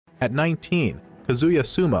At 19, Kazuya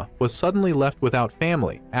Suma was suddenly left without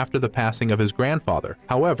family after the passing of his grandfather.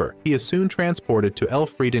 However, he is soon transported to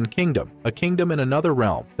Elfrieden Kingdom, a kingdom in another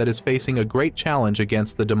realm that is facing a great challenge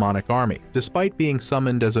against the demonic army. Despite being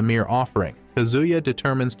summoned as a mere offering, Kazuya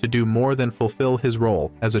determines to do more than fulfill his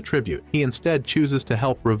role as a tribute. He instead chooses to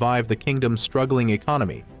help revive the kingdom's struggling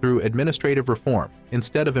economy through administrative reform,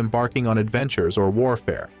 instead of embarking on adventures or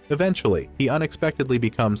warfare. Eventually, he unexpectedly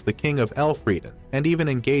becomes the king of Elfrieden, and even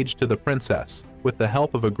engaged to the princess. With the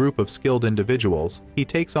help of a group of skilled individuals, he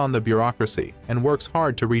takes on the bureaucracy and works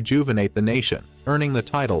hard to rejuvenate the nation, earning the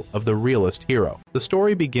title of the realist hero. The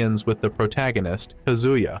story begins with the protagonist,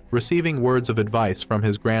 Kazuya, receiving words of advice from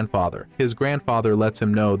his grandfather. His grandfather lets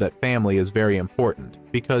him know that family is very important,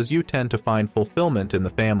 because you tend to find fulfillment in the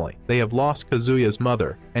family. They have lost Kazuya's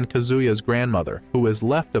mother, and Kazuya's grandmother, who is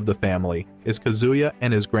left of the family, is Kazuya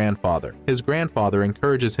and his grandfather. His grandfather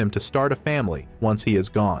encourages him to start a family once he is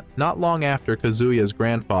gone. Not long after Kazuya's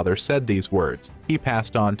grandfather said these words, he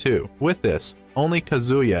passed on too. With this, only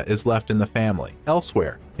Kazuya is left in the family.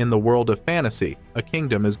 Elsewhere, in the world of fantasy, a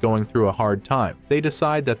kingdom is going through a hard time. They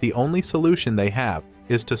decide that the only solution they have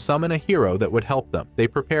is to summon a hero that would help them. They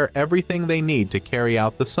prepare everything they need to carry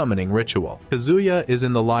out the summoning ritual. Kazuya is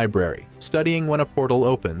in the library, studying when a portal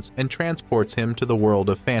opens and transports him to the world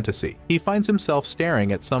of fantasy. He finds himself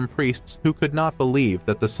staring at some priests who could not believe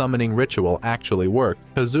that the summoning ritual actually worked.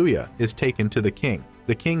 Kazuya is taken to the king.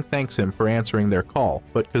 The king thanks him for answering their call,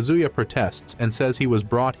 but Kazuya protests and says he was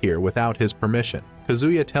brought here without his permission.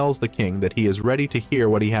 Kazuya tells the king that he is ready to hear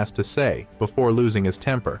what he has to say before losing his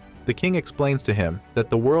temper. The king explains to him that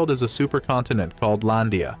the world is a supercontinent called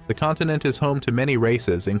Landia. The continent is home to many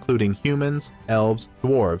races including humans, elves,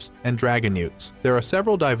 dwarves, and dragonutes. There are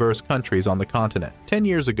several diverse countries on the continent. 10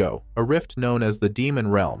 years ago, a rift known as the Demon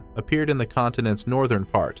Realm appeared in the continent's northern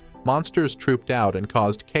part. Monsters trooped out and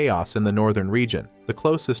caused chaos in the northern region. The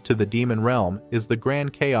closest to the Demon Realm is the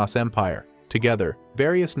Grand Chaos Empire. Together,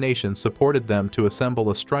 various nations supported them to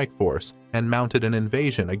assemble a strike force and mounted an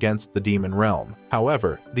invasion against the Demon Realm.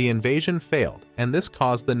 However, the invasion failed, and this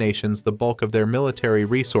caused the nations the bulk of their military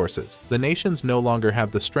resources. The nations no longer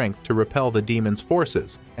have the strength to repel the demon's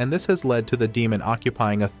forces, and this has led to the demon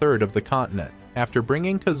occupying a third of the continent. After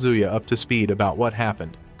bringing Kazuya up to speed about what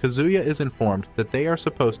happened, Kazuya is informed that they are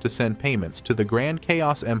supposed to send payments to the Grand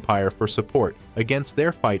Chaos Empire for support against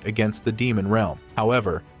their fight against the Demon Realm.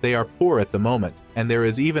 However, they are poor at the moment, and there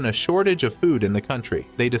is even a shortage of food in the country.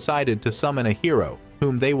 They decided to summon a hero,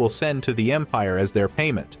 whom they will send to the Empire as their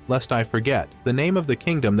payment. Lest I forget, the name of the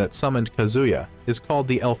kingdom that summoned Kazuya is called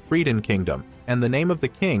the Elfrieden Kingdom, and the name of the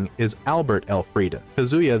king is Albert Elfrieden.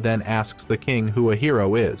 Kazuya then asks the king who a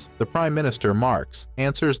hero is. The Prime Minister, Marx,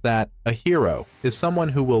 answers that a hero is someone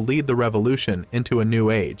who will lead the revolution into a new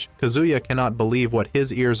age. Kazuya cannot believe what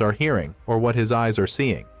his ears are hearing or what his eyes are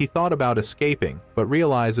seeing. He thought about escaping, but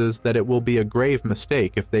realizes that it will be a grave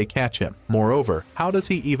mistake if they catch him. Moreover, how does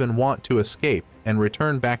he even want to escape and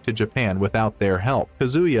return back to Japan without their help?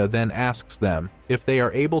 Kazuya then asks them if they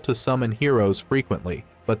are able to summon heroes frequently,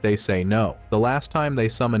 but they say no. The last time they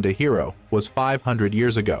summoned a hero was 500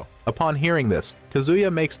 years ago. Upon hearing this,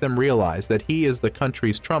 Kazuya makes them realize that he is the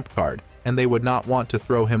country's trump card, and they would not want to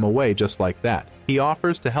throw him away just like that. He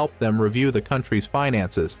offers to help them review the country's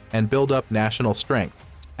finances and build up national strength.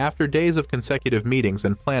 After days of consecutive meetings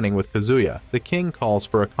and planning with Kazuya, the king calls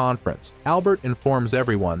for a conference. Albert informs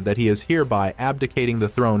everyone that he is hereby abdicating the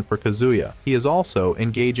throne for Kazuya. He is also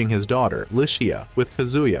engaging his daughter, Licia, with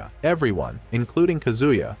Kazuya. Everyone, including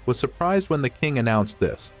Kazuya, was surprised when the king announced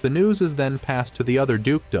this. The news is then passed to the other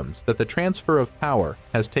dukedoms that the transfer of power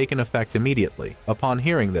has taken effect immediately. Upon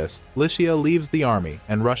hearing this, Licia leaves the army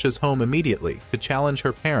and rushes home immediately to challenge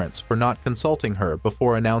her parents for not consulting her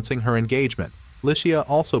before announcing her engagement. Licia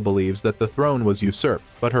also believes that the throne was usurped,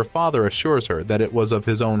 but her father assures her that it was of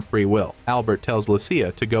his own free will. Albert tells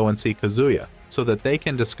Licia to go and see Kazuya, so that they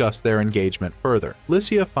can discuss their engagement further.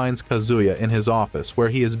 Licia finds Kazuya in his office where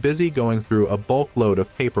he is busy going through a bulk load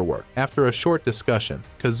of paperwork. After a short discussion,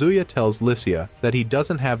 Kazuya tells Licia that he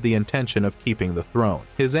doesn't have the intention of keeping the throne.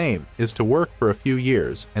 His aim is to work for a few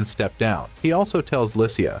years and step down. He also tells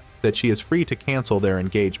Licia that she is free to cancel their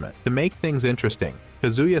engagement. To make things interesting,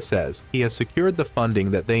 Kazuya says he has secured the funding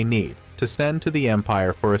that they need to send to the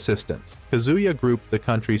Empire for assistance. Kazuya grouped the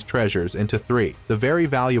country's treasures into 3. The very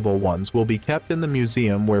valuable ones will be kept in the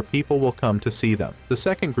museum where people will come to see them. The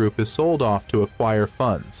second group is sold off to acquire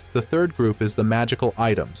funds. The third group is the magical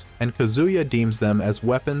items, and Kazuya deems them as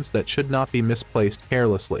weapons that should not be misplaced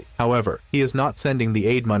carelessly. However, he is not sending the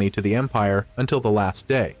aid money to the Empire until the last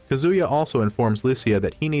day. Kazuya also informs Licia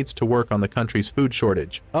that he needs to work on the country's food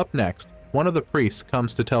shortage. Up next, one of the priests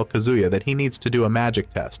comes to tell Kazuya that he needs to do a magic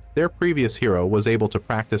test. Their previous hero was able to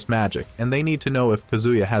practice magic, and they need to know if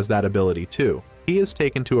Kazuya has that ability too. He is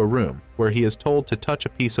taken to a room where he is told to touch a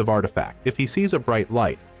piece of artifact. If he sees a bright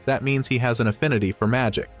light, that means he has an affinity for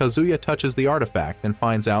magic. Kazuya touches the artifact and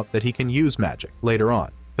finds out that he can use magic. Later on,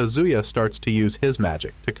 Kazuya starts to use his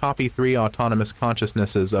magic to copy 3 autonomous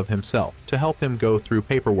consciousnesses of himself to help him go through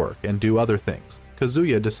paperwork and do other things.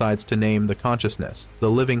 Kazuya decides to name the consciousness the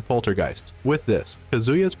Living Poltergeists. With this,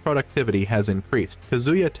 Kazuya's productivity has increased.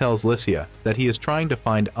 Kazuya tells Licia that he is trying to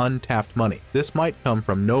find untapped money. This might come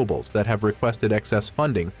from nobles that have requested excess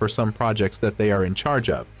funding for some projects that they are in charge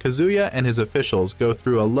of. Kazuya and his officials go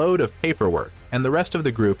through a load of paperwork, and the rest of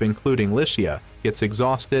the group, including Licia, gets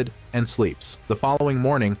exhausted and sleeps. The following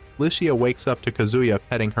morning, Licia wakes up to Kazuya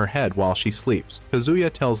petting her head while she sleeps.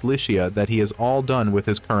 Kazuya tells Licia that he is all done with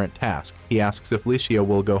his current task. He asks if Licia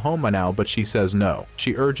will go home by now, but she says no.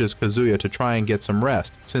 She urges Kazuya to try and get some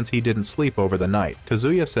rest since he didn't sleep over the night.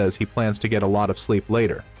 Kazuya says he plans to get a lot of sleep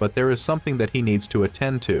later, but there is something that he needs to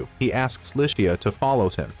attend to. He asks Licia to follow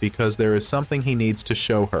him because there is something he needs to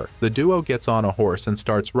show her. The duo gets on a horse and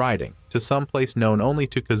starts riding to some place known only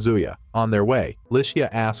to Kazuya. On their way, Licia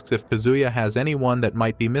asks if Kazuya has anyone that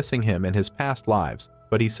might be missing him in his past lives,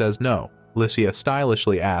 but he says no. Licia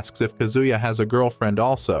stylishly asks if Kazuya has a girlfriend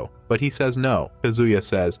also, but he says no. Kazuya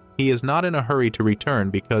says he is not in a hurry to return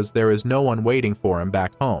because there is no one waiting for him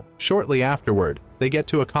back home. Shortly afterward, they get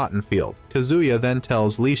to a cotton field. Kazuya then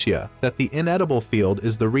tells Licia that the inedible field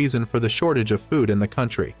is the reason for the shortage of food in the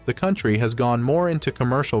country. The country has gone more into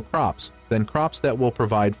commercial crops than crops that will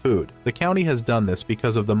provide food. The county has done this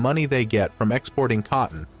because of the money they get from exporting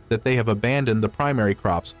cotton, that they have abandoned the primary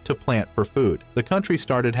crops to plant for food. The country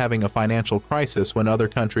started having a financial crisis when other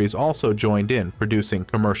countries also joined in producing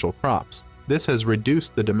commercial crops. This has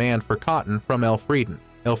reduced the demand for cotton from Elfrieden.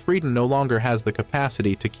 Elfrieden no longer has the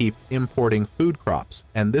capacity to keep importing food crops,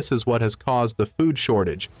 and this is what has caused the food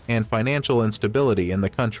shortage and financial instability in the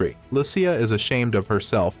country. Licia is ashamed of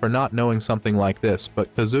herself for not knowing something like this,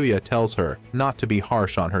 but Kazuya tells her not to be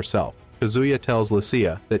harsh on herself. Kazuya tells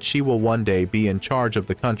Licia that she will one day be in charge of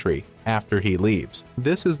the country after he leaves.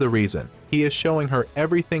 This is the reason. He is showing her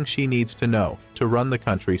everything she needs to know to run the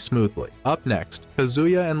country smoothly. Up next,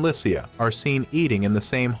 Kazuya and Licia are seen eating in the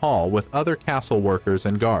same hall with other castle workers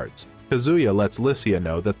and guards. Kazuya lets Licia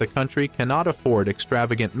know that the country cannot afford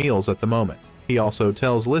extravagant meals at the moment. He also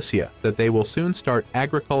tells Licia that they will soon start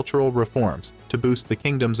agricultural reforms to boost the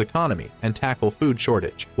kingdom's economy and tackle food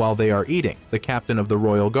shortage. While they are eating, the captain of the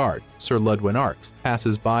royal guard, Sir Ludwin Arx,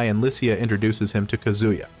 passes by and Licia introduces him to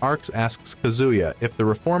Kazuya. Arx asks Kazuya if the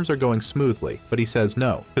reforms are going smoothly, but he says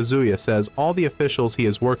no. Kazuya says all the officials he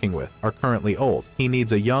is working with are currently old. He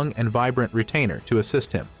needs a young and vibrant retainer to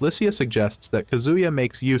assist him. Licia suggests that Kazuya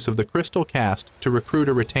makes use of the Crystal Cast to recruit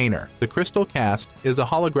a retainer. The Crystal Cast is a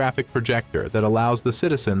holographic projector that allows the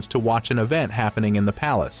citizens to watch an event happening in the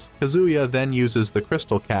palace. Kazuya then uses the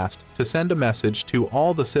Crystal Cast to send a message to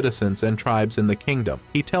all the citizens and tribes in the kingdom.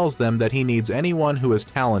 He tells them that he needs anyone who is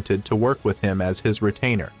talented to work with him as his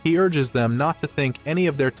retainer. He urges them not to think any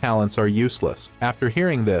of their talents are useless. After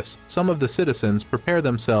hearing this, some of the citizens prepare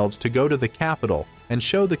themselves to go to the capital and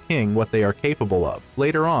show the king what they are capable of.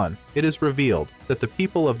 Later on, it is revealed that the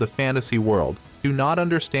people of the fantasy world do not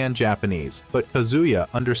understand Japanese, but Kazuya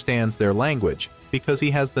understands their language because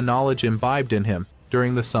he has the knowledge imbibed in him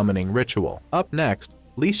during the summoning ritual. Up next,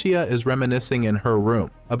 Licia is reminiscing in her room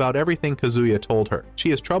about everything Kazuya told her.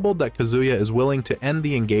 She is troubled that Kazuya is willing to end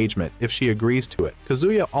the engagement if she agrees to it.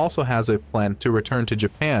 Kazuya also has a plan to return to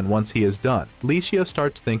Japan once he is done. Licia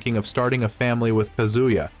starts thinking of starting a family with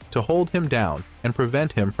Kazuya to hold him down and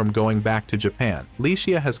prevent him from going back to Japan.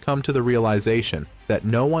 Licia has come to the realization that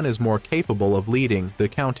no one is more capable of leading the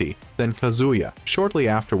county than Kazuya. Shortly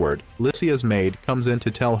afterward, Licia's maid comes in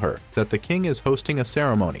to tell her that the king is hosting a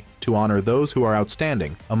ceremony to honor those who are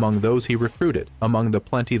outstanding among those he recruited. Among the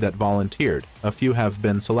plenty that volunteered, a few have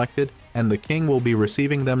been selected, and the king will be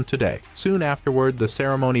receiving them today. Soon afterward, the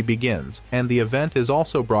ceremony begins, and the event is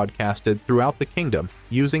also broadcasted throughout the kingdom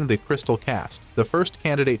using the Crystal Cast. The first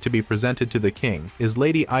candidate to be presented to the king is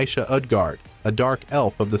Lady Aisha Udgard, a dark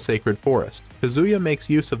elf of the sacred forest. Kazuya makes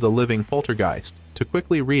use of the living poltergeist to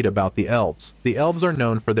quickly read about the elves. The elves are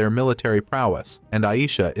known for their military prowess, and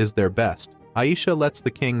Aisha is their best. Aisha lets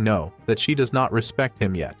the king know that she does not respect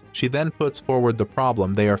him yet. She then puts forward the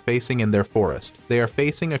problem they are facing in their forest. They are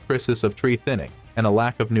facing a crisis of tree thinning. and a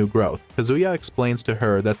lack of new growth. Kazuya explains to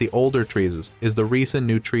her that the older trees is the reason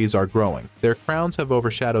new trees are growing. Their crowns have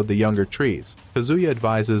overshadowed the younger trees. Kazuya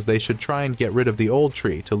advises they should try and get rid of the old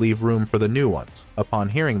tree to leave room for the new ones. Upon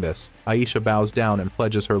hearing this, Aisha bows down and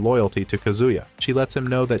pledges her loyalty to Kazuya. She lets him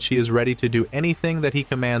know that she is ready to do anything that he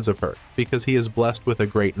commands of her, because he is blessed with a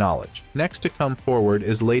great knowledge. Next to come forward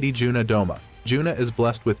is Lady Juna Doma. Juna is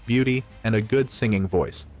blessed with beauty and a good singing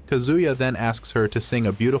voice. Kazuya then asks her to sing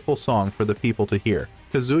a beautiful song for the people to hear.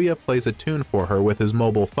 Kazuya plays a tune for her with his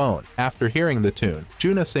mobile phone. After hearing the tune,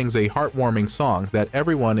 Juna sings a heartwarming song that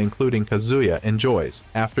everyone including Kazuya enjoys.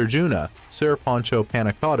 After Juna, Sir Poncho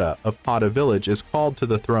Panacotta of Pada Village is called to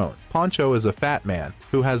the throne. Poncho is a fat man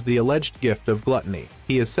who has the alleged gift of gluttony.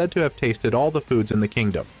 He is said to have tasted all the foods in the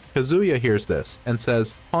kingdom. Kazuya hears this and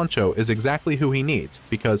says Poncho is exactly who he needs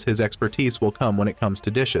because his expertise will come when it comes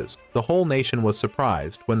to dishes. The whole nation was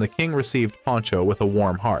surprised when the king received Poncho with a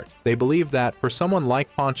warm heart. They believe that for someone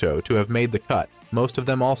like Poncho to have made the cut, most of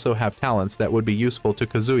them also have talents that would be useful to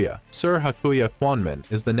Kazuya. Sir Hakuya Kwanmin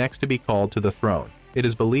is the next to be called to the throne. It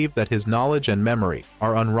is believed that his knowledge and memory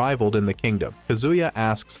are unrivaled in the kingdom. Kazuya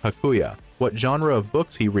asks Hakuya what genre of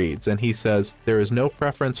books he reads, and he says there is no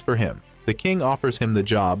preference for him. The king offers him the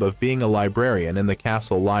job of being a librarian in the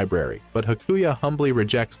castle library, but Hakuya humbly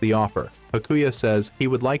rejects the offer. Hakuya says he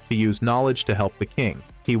would like to use knowledge to help the king.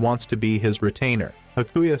 He wants to be his retainer.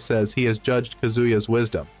 Hakuya says he has judged Kazuya's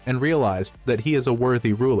wisdom and realized that he is a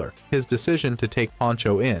worthy ruler. His decision to take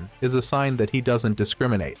Poncho in is a sign that he doesn't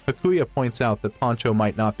discriminate. Hakuya points out that Poncho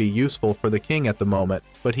might not be useful for the king at the moment,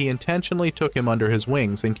 but he intentionally took him under his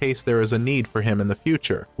wings in case there is a need for him in the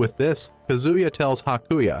future. With this, Kazuya tells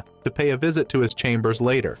Hakuya to pay a visit to his chambers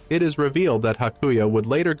later. It is revealed that Hakuya would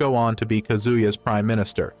later go on to be Kazuya's prime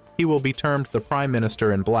minister. He will be termed the Prime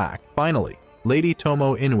Minister in Black. Finally, Lady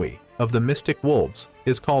Tomo Inui of the Mystic Wolves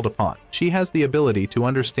is called upon. She has the ability to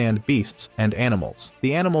understand beasts and animals.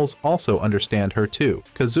 The animals also understand her too.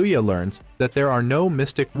 Kazuya learns that there are no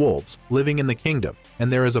mystic wolves living in the kingdom,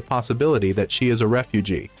 and there is a possibility that she is a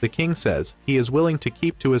refugee. The king says he is willing to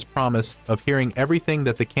keep to his promise of hearing everything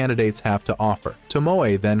that the candidates have to offer.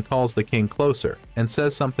 Tomoe then calls the king closer and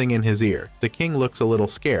says something in his ear. The king looks a little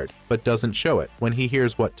scared, but doesn't show it when he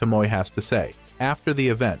hears what Tomoe has to say. After the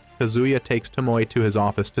event, Kazuya takes Tomoe to his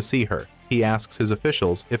office to see her. He asks his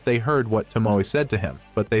officials if they heard what Tomoe said to him,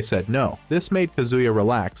 but they said no. This made Kazuya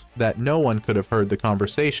relax that no one could have heard the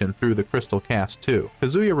conversation through the crystal cast too.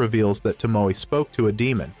 Kazuya reveals that Tomoe spoke to a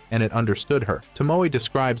demon and it understood her. Tomoe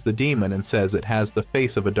describes the demon and says it has the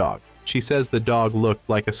face of a dog. She says the dog looked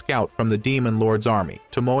like a scout from the demon lord's army.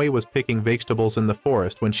 Tomoe was picking vegetables in the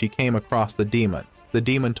forest when she came across the demon. The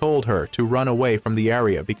demon told her to run away from the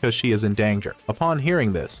area because she is in danger. Upon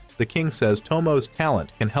hearing this, the king says Tomoe's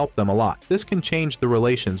talent can help them a lot. This can change the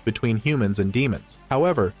relations between humans and demons.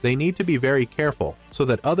 However, they need to be very careful so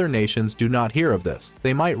that other nations do not hear of this.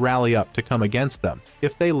 They might rally up to come against them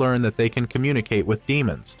if they learn that they can communicate with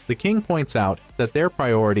demons. The king points out that their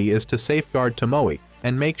priority is to safeguard Tomoe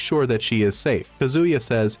and make sure that she is safe. Kazuya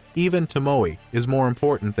says even Tomoe is more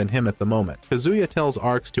important than him at the moment. Kazuya tells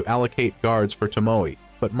Arx to allocate guards for Tomoe,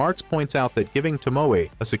 but Marx points out that giving Tomoe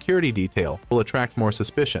a security detail will attract more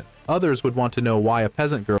suspicion. Others would want to know why a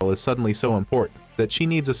peasant girl is suddenly so important, that she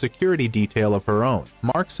needs a security detail of her own.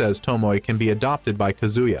 Marx says Tomoe can be adopted by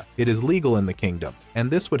Kazuya. It is legal in the kingdom, and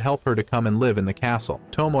this would help her to come and live in the castle.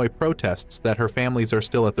 Tomoe protests that her families are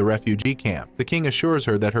still at the refugee camp. The king assures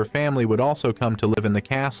her that her family would also come to live in the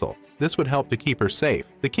castle. This would help to keep her safe.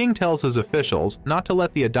 The king tells his officials not to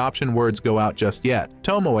let the adoption words go out just yet.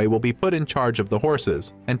 Tomoe will be put in charge of the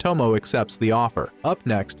horses, and Tomo accepts the offer. Up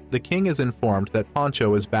next, the king is informed that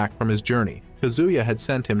Poncho is back from his journey. Kazuya had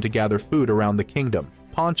sent him to gather food around the kingdom.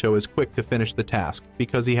 Poncho is quick to finish the task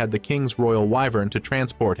because he had the king's royal wyvern to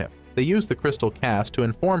transport him. They use the crystal cast to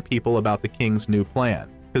inform people about the king's new plan.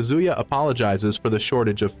 Kazuya apologizes for the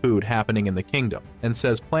shortage of food happening in the kingdom and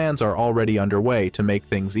says plans are already underway to make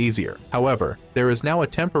things easier. However, there is now a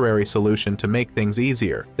temporary solution to make things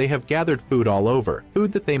easier. They have gathered food all over,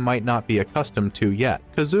 food that they might not be accustomed to yet.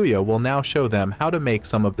 Kazuya will now show them how to make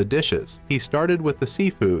some of the dishes. He started with the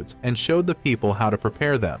seafoods and showed the people how to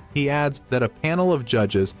prepare them. He adds that a panel of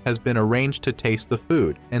judges has been arranged to taste the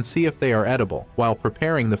food and see if they are edible. While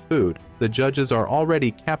preparing the food, the judges are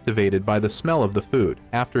already captivated by the smell of the food.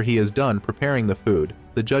 After he is done preparing the food,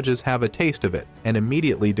 the judges have a taste of it and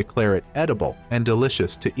immediately declare it edible and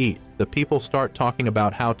delicious to eat. The people start talking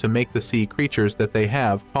about how to make the sea creatures that they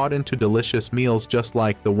have caught into delicious meals just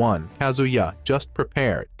like the one Kazuya just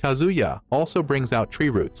prepared. Kazuya also brings out tree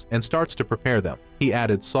roots and starts to prepare them. He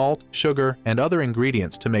added salt, sugar, and other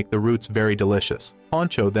ingredients to make the roots very delicious.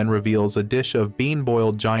 Poncho then reveals a dish of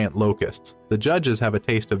bean-boiled giant locusts. The judges have a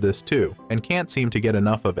taste of this too, and can't seem to get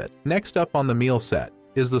enough of it. Next up on the meal set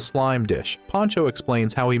is the slime dish. Poncho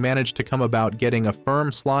explains how he managed to come about getting a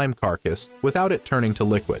firm slime carcass without it turning to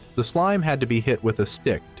liquid. The slime had to be hit with a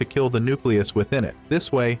stick to kill the nucleus within it.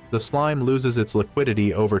 This way, the slime loses its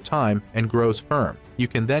liquidity over time and grows firm. You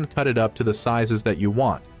can then cut it up to the sizes that you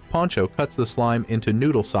want. Poncho cuts the slime into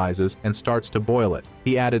noodle sizes and starts to boil it.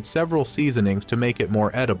 He added several seasonings to make it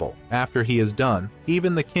more edible. After he is done,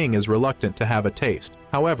 even the king is reluctant to have a taste.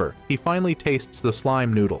 However, he finally tastes the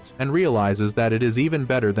slime noodles and realizes that it is even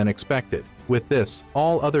better than expected. With this,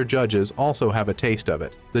 all other judges also have a taste of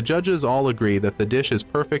it. The judges all agree that the dish is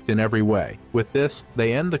perfect in every way. With this,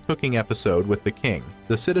 they end the cooking episode with the king.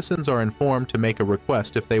 The citizens are informed to make a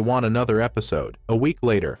request if they want another episode. A week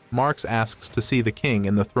later, Marx asks to see the king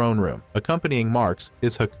in the throne room. Accompanying Marx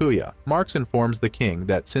is Hakuya. Marx informs the king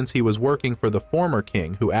that since he was working for the former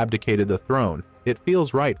king who abdicated the throne, it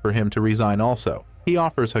feels right for him to resign also. He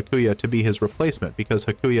offers Hakuya to be his replacement because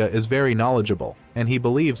Hakuya is very knowledgeable, and he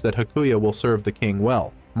believes that Hakuya will serve the king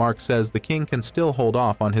well. Marx says the king can still hold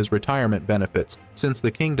off on his retirement benefits since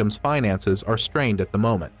the kingdom's finances are strained at the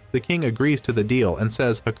moment. The king agrees to the deal and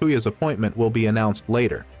says Hakuya's appointment will be announced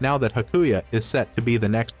later. Now that Hakuya is set to be the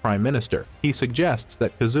next prime minister, he suggests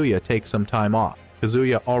that Kazuya take some time off.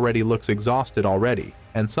 Kazuya already looks exhausted already,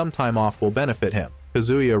 and some time off will benefit him.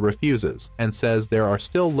 Kazuya refuses and says there are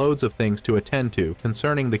still loads of things to attend to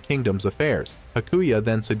concerning the kingdom's affairs. Hakuya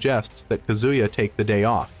then suggests that Kazuya take the day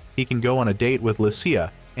off. He can go on a date with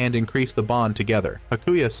Lucia and increase the bond together.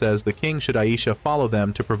 Hakuya says the king should Aisha follow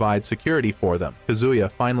them to provide security for them. Kazuya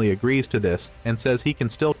finally agrees to this and says he can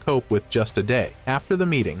still cope with just a day. After the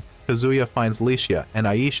meeting, Kazuya finds Licia and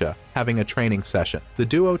Aisha having a training session. The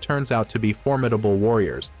duo turns out to be formidable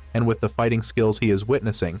warriors, and with the fighting skills he is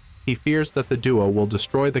witnessing, he fears that the duo will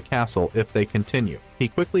destroy the castle if they continue. He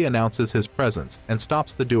quickly announces his presence and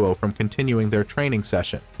stops the duo from continuing their training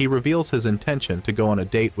session. He reveals his intention to go on a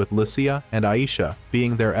date with Licia and Aisha,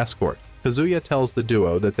 being their escort. Kazuya tells the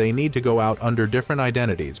duo that they need to go out under different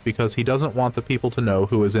identities because he doesn't want the people to know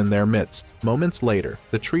who is in their midst. Moments later,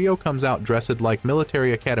 the trio comes out dressed like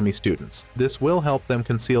military academy students. This will help them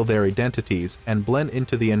conceal their identities and blend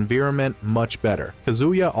into the environment much better.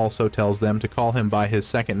 Kazuya also tells them to call him by his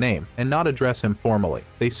second name and not address him formally.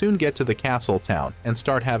 They soon get to the castle town and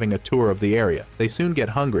start having a tour of the area. They soon get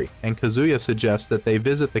hungry, and Kazuya suggests that they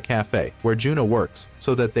visit the cafe where Juna works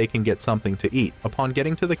so that they can get something to eat. Upon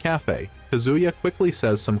getting to the cafe, Kazuya quickly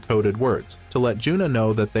says some coded words to let Juna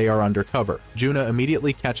know that they are undercover. Juna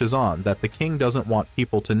immediately catches on that the king doesn't want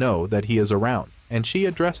people to know that he is around, and she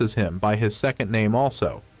addresses him by his second name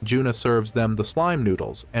also. Juna serves them the slime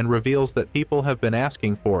noodles and reveals that people have been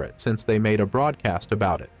asking for it since they made a broadcast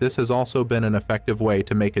about it. This has also been an effective way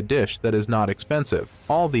to make a dish that is not expensive.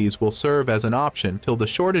 All these will serve as an option till the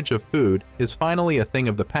shortage of food is finally a thing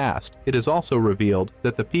of the past. It is also revealed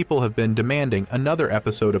that the people have been demanding another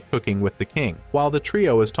episode of Cooking with the King. While the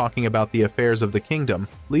trio is talking about the affairs of the kingdom,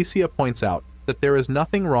 Licia points out that there is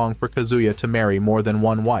nothing wrong for Kazuya to marry more than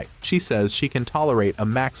one wife. She says she can tolerate a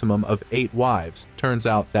maximum of 8 wives. Turns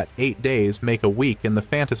out that 8 days make a week in the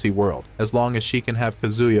fantasy world, as long as she can have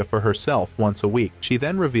Kazuya for herself once a week. She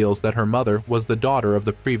then reveals that her mother was the daughter of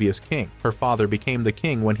the previous king. Her father became the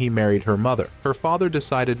king when he married her mother. Her father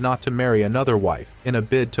decided not to marry another wife in a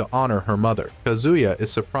bid to honor her mother. Kazuya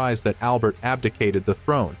is surprised that Albert abdicated the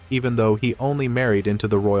throne, even though he only married into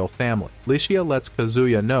the royal family. Licia lets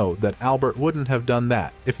Kazuya know that Albert wouldn't have done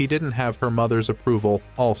that if he didn't have her mother's approval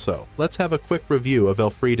also. Let's have a quick review of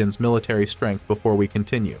Elfrieden's military strength before we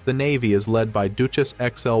continue. The Navy is led by Duchess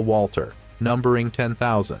XL Walter, numbering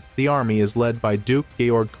 10,000. The Army is led by Duke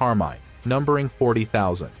Georg Carmine, numbering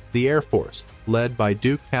 40,000. The Air Force, led by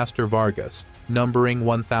Duke Castor Vargas, numbering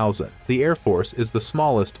 1,000. The Air Force is the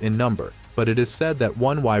smallest in number, but it is said that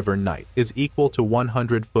one Wyvern Knight is equal to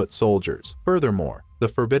 100 foot soldiers. Furthermore, the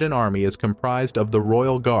Forbidden Army is comprised of the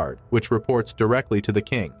Royal Guard, which reports directly to the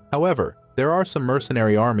king. However, there are some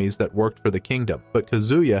mercenary armies that worked for the kingdom, but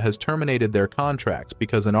Kazuya has terminated their contracts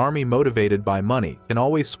because an army motivated by money can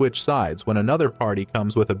always switch sides when another party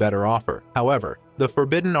comes with a better offer. However, the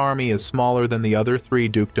Forbidden Army is smaller than the other 3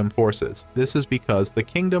 dukedom forces. This is because the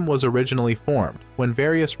kingdom was originally formed when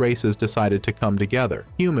various races decided to come together.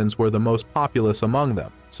 Humans were the most populous among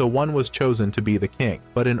them, so one was chosen to be the king.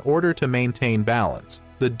 But in order to maintain balance,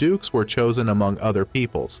 the dukes were chosen among other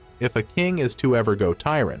peoples. If a king is to ever go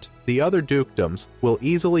tyrant, the other dukedoms will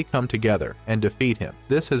easily come together and defeat him.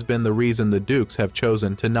 This has been the reason the dukes have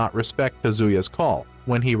chosen to not respect Kazuya's call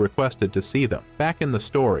when he requested to see them. Back in the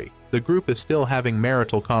story, the group is still having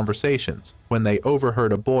marital conversations when they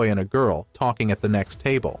overheard a boy and a girl talking at the next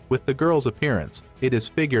table. With the girl's appearance, it is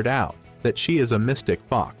figured out that she is a mystic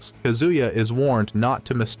fox. Kazuya is warned not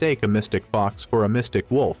to mistake a mystic fox for a mystic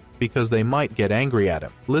wolf because they might get angry at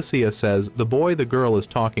him. Lycia says the boy the girl is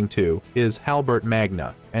talking to is Halbert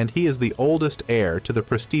Magna, and he is the oldest heir to the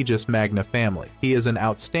prestigious Magna family. He is an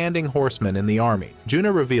outstanding horseman in the army.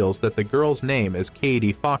 Juna reveals that the girl's name is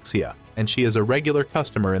Kaede Foxia, and she is a regular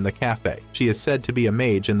customer in the cafe. She is said to be a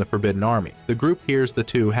mage in the Forbidden Army. The group hears the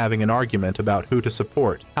two having an argument about who to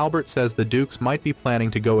support. Halbert says the dukes might be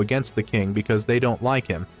planning to go against the king because they don't like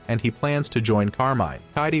him, and he plans to join Carmine.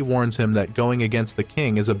 Kaede warns him that going against the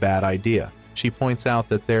king is a bad idea. She points out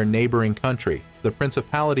that their neighboring country, the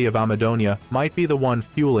Principality of Amadonia, might be the one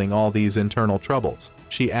fueling all these internal troubles.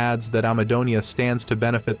 She adds that Amadonia stands to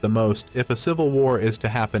benefit the most if a civil war is to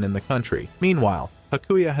happen in the country. Meanwhile,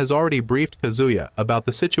 Hakuya has already briefed Kazuya about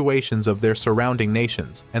the situations of their surrounding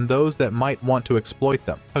nations and those that might want to exploit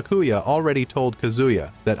them. Hakuya already told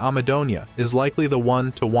Kazuya that Amadonia is likely the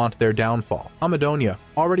one to want their downfall. Amadonia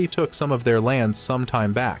already took some of their lands some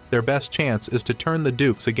time back. Their best chance is to turn the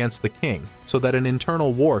dukes against the king so that an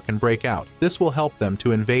internal war can break out. This will help them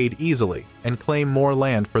to invade easily and claim more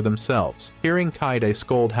land for themselves. Hearing Kaede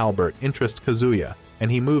scold Halbert interests Kazuya, and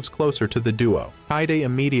he moves closer to the duo. Kaede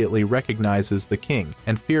immediately recognizes the king,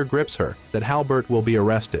 and fear grips her that Halbert will be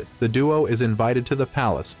arrested. The duo is invited to the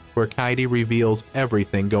palace, where Kaede reveals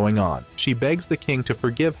everything going on. She begs the king to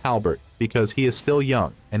forgive Halbert because he is still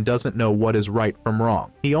young and doesn't know what is right from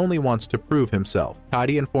wrong. He only wants to prove himself.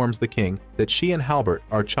 Kaede informs the king that she and Halbert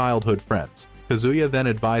are childhood friends. Kazuya then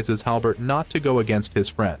advises Halbert not to go against his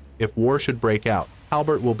friend. If war should break out,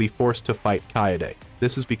 Halbert will be forced to fight Kaede.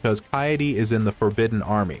 This is because Kaede is in the Forbidden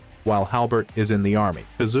Army, while Halbert is in the army.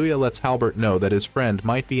 Kazuya lets Halbert know that his friend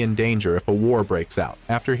might be in danger if a war breaks out.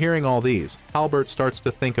 After hearing all these, Halbert starts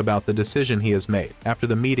to think about the decision he has made. After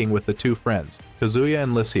the meeting with the two friends, Kazuya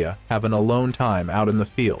and Lycia have an alone time out in the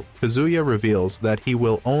field. Kazuya reveals that he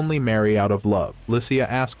will only marry out of love. Lycia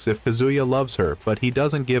asks if Kazuya loves her, but he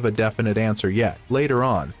doesn't give a definite answer yet. Later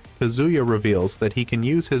on, Kazuya reveals that he can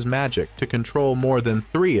use his magic to control more than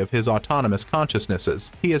 3 of his autonomous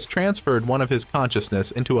consciousnesses. He has transferred one of his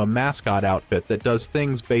consciousness into a mascot outfit that does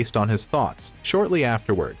things based on his thoughts. Shortly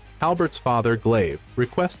afterward, Halbert's father, Glaive,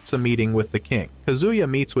 requests a meeting with the king. Kazuya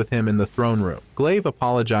meets with him in the throne room. Glaive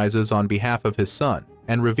apologizes on behalf of his son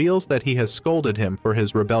and reveals that he has scolded him for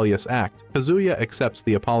his rebellious act. Kazuya accepts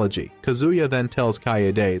the apology. Kazuya then tells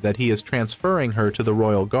Kaede that he is transferring her to the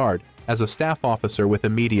royal guard as a staff officer with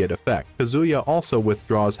immediate effect. Kazuya also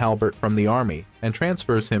withdraws Halbert from the army and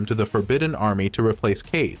transfers him to the Forbidden Army to replace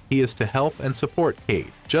Kaede. He is to help and support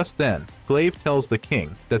Kaede. Just then, Glaive tells the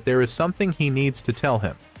king that there is something he needs to tell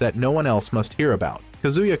him that no one else must hear about.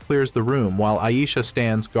 Kazuya clears the room while Aisha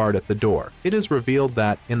stands guard at the door. It is revealed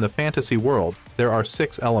that, in the fantasy world, there are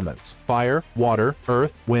 6 elements: fire, water,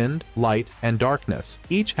 earth, wind, light, and darkness.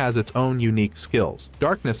 Each has its own unique skills.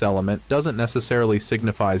 Darkness element doesn't necessarily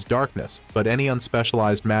signifies darkness, but any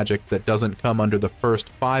unspecialized magic that doesn't come under the first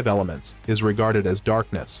 5 elements is regarded as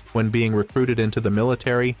darkness. When being recruited into the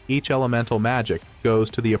military, each elemental magic goes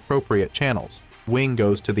to the appropriate channels. Wing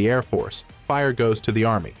goes to the Air Force, fire goes to the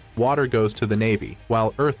Army, water goes to the Navy,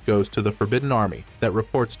 while earth goes to the Forbidden Army that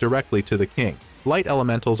reports directly to the king. Light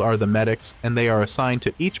elementals are the medics, and they are assigned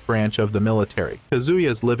to each branch of the military.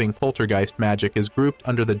 Kazuya's living poltergeist magic is grouped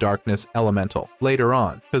under the darkness elemental. Later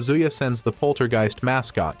on, Kazuya sends the poltergeist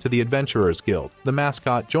mascot to the Adventurers Guild. The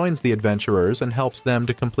mascot joins the adventurers and helps them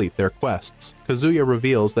to complete their quests. Kazuya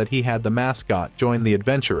reveals that he had the mascot join the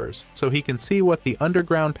adventurers so he can see what the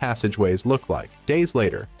underground passageways look like. Days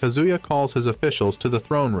later, Kazuya calls his officials to the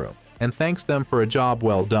throne room and thanks them for a job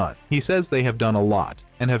well done. He says they have done a lot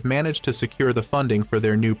and have managed to secure the funding for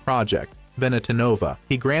their new project, Venetinova.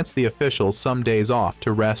 He grants the officials some days off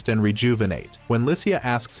to rest and rejuvenate. When Lycia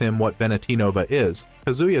asks him what Venetinova is,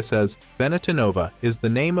 Kazuya says Venetinova is the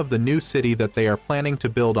name of the new city that they are planning to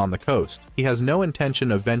build on the coast. He has no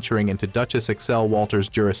intention of venturing into Duchess Excel Walter's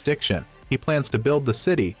jurisdiction. He plans to build the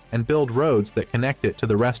city and build roads that connect it to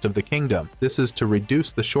the rest of the kingdom. This is to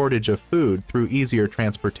reduce the shortage of food through easier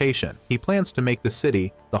transportation. He plans to make the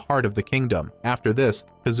city the heart of the kingdom. After this,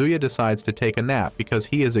 Kazuya decides to take a nap because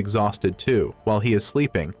he is exhausted too. While he is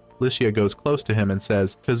sleeping, Lycia goes close to him and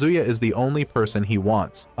says Kazuya is the only person he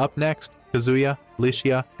wants. Up next, Kazuya,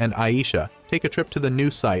 Licia, and Aisha take a trip to the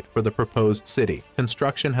new site for the proposed city.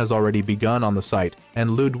 Construction has already begun on the site,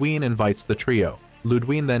 and Ludwine invites the trio.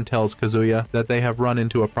 Ludwine then tells Kazuya that they have run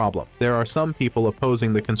into a problem. There are some people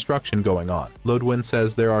opposing the construction going on. Ludwine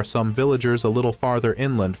says there are some villagers a little farther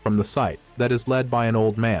inland from the site that is led by an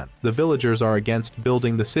old man. The villagers are against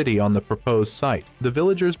building the city on the proposed site. The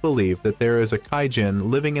villagers believe that there is a kaijin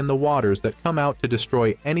living in the waters that come out to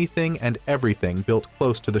destroy anything and everything built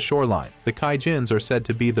close to the shoreline. The kaijins are said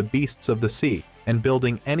to be the beasts of the sea, and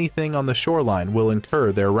building anything on the shoreline will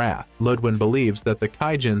incur their wrath. Ludwine believes that the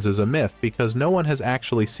kaijins is a myth because no one has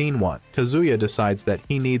actually seen one. Kazuya decides that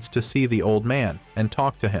he needs to see the old man and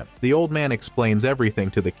talk to him. The old man explains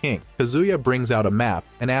everything to the king. Kazuya brings out a map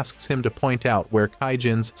and asks him to point out where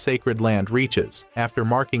kaijin's sacred land reaches. After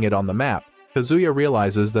marking it on the map, Kazuya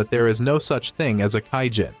realizes that there is no such thing as a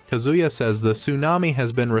kaijin. Kazuya says the tsunami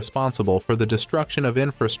has been responsible for the destruction of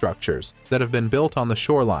infrastructures that have been built on the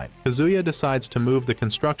shoreline. Kazuya decides to move the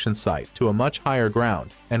construction site to a much higher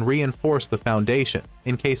ground and reinforce the foundation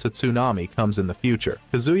in case a tsunami comes in the future.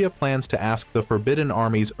 Kazuya plans to ask the Forbidden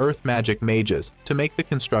Army's earth magic mages to make the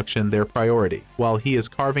construction their priority. While he is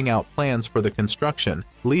carving out plans for the construction,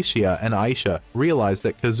 Licia and Aisha realize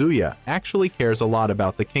that Kazuya actually cares a lot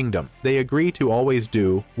about the kingdom. They agree to always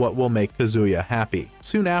do what will make Kazuya happy.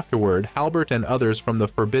 Soon afterward, Halbert and others from the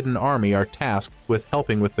Forbidden Army are tasked with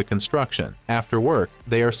helping with the construction. After work,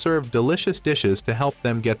 they are served delicious dishes to help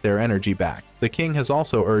them get their energy back. The king has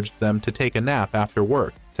also urged them to take a nap after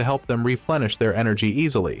work to help them replenish their energy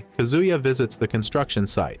easily. Kazuya visits the construction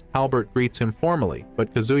site. Halbert greets him formally,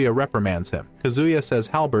 but Kazuya reprimands him. Kazuya says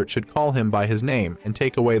Halbert should call him by his name and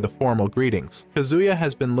take away the formal greetings. Kazuya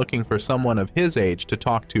has been looking for someone of his age to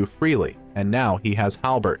talk to freely, and now he has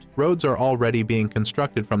Halbert. Roads are already being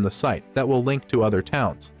constructed from the site that will link to other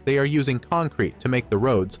towns. They are using concrete to make the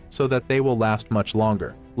roads so that they will last much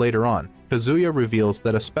longer. Later on, Kazuya reveals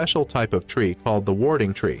that a special type of tree called the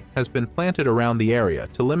warding tree has been planted around the area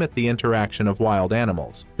to limit the interaction of wild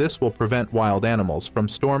animals. This will prevent wild animals from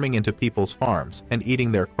storming into people's farms and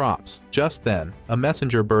eating their crops. Just then, a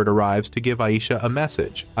messenger bird arrives to give Aisha a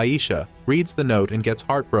message. Aisha reads the note and gets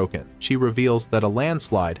heartbroken. She reveals that a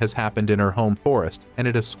landslide has happened in her home forest and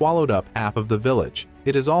it has swallowed up half of the village.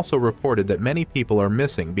 It is also reported that many people are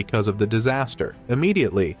missing because of the disaster.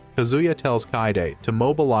 Immediately, Kazuya tells Kaede to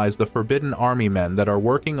mobilize the Forbidden Army men that are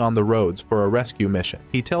working on the roads for a rescue mission.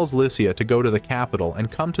 He tells Licia to go to the capital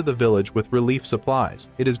and come to the village with relief supplies.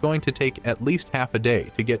 It is going to take at least half a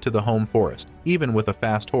day to get to the home forest, even with a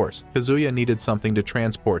fast horse. Kazuya needed something to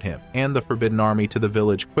transport him and the Forbidden Army to the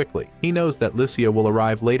village quickly. He knows that Licia will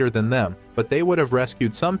arrive later than them, but they would have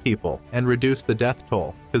rescued some people and reduced the death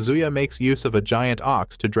toll. Kazuya makes use of a giant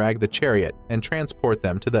ox to drag the chariot and transport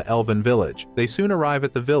them to the elven village. They soon arrive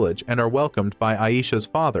at the village and are welcomed by Aisha's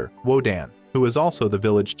father, Wodan, who is also the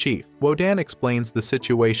village chief. Wodan explains the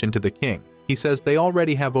situation to the king. He says they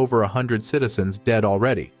already have over 100 citizens dead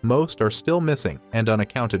already. Most are still missing and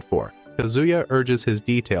unaccounted for. Kazuya urges his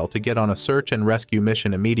detail to get on a search and rescue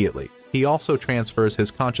mission immediately. He also transfers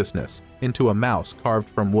his consciousness into a mouse carved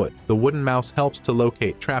from wood. The wooden mouse helps to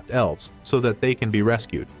locate trapped elves so that they can be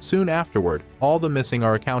rescued. Soon afterward, all the missing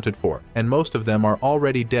are accounted for, and most of them are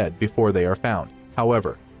already dead before they are found.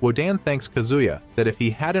 However, Wodan thanks Kazuya that if he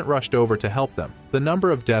hadn't rushed over to help them, the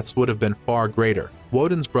number of deaths would have been far greater.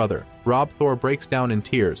 Wodan's brother, Robthor, breaks down in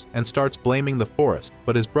tears and starts blaming the forest,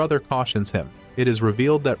 but his brother cautions him. It is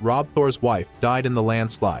revealed that Robthor's wife died in the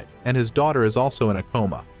landslide, and his daughter is also in a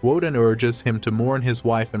coma. Wodan urges him to mourn his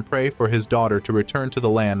wife and pray for his daughter to return to the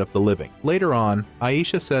land of the living. Later on,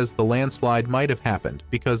 Aisha says the landslide might have happened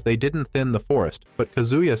because they didn't thin the forest, but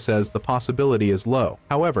Kazuya says the possibility is low.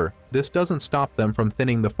 However, this doesn't stop them from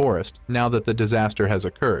thinning the forest now that the disaster has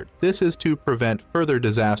occurred. This is to prevent further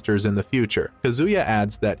disasters in the future. Kazuya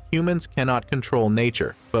adds that humans cannot control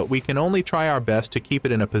nature, but we can only try our best to keep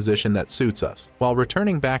it in a position that suits us. While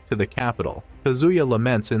returning back to the capital, Kazuya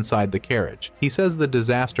laments inside the carriage. He says the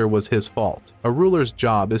disaster was his fault. A ruler's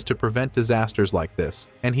job is to prevent disasters like this,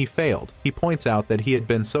 and he failed. He points out that he had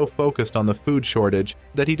been so focused on the food shortage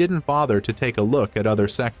that he didn't bother to take a look at other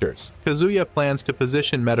sectors. Kazuya plans to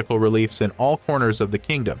position medical reliefs in all corners of the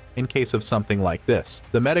kingdom in case of something like this.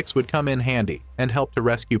 The medics would come in handy and help to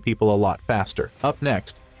rescue people a lot faster. Up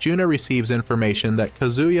next, Juna receives information that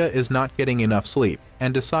Kazuya is not getting enough sleep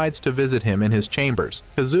and decides to visit him in his chambers.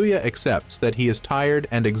 Kazuya accepts that he is tired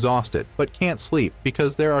and exhausted, but can't sleep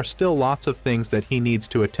because there are still lots of things that he needs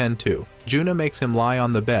to attend to. Juna makes him lie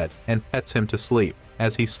on the bed and pets him to sleep.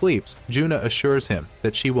 As he sleeps, Juna assures him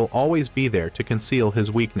that she will always be there to conceal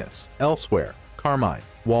his weakness. Elsewhere, Carmine,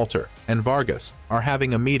 Walter, and Vargas are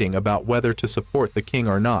having a meeting about whether to support the king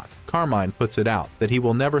or not. Carmine puts it out that he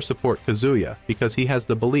will never support Kazuya because he has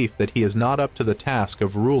the belief that he is not up to the task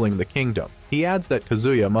of ruling the kingdom. He adds that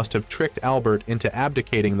Kazuya must have tricked Albert into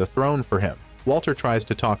abdicating the throne for him. Walter tries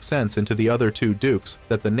to talk sense into the other two dukes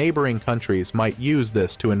that the neighboring countries might use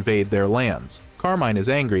this to invade their lands. Carmine is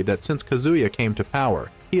angry that since Kazuya came to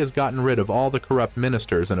power, he has gotten rid of all the corrupt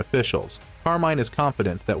ministers and officials. Carmine is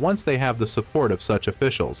confident that once they have the support of such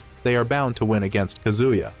officials, they are bound to win against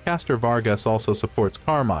Kazuya. Castor Vargas also supports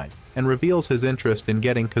Carmine and reveals his interest in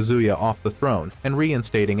getting Kazuya off the throne and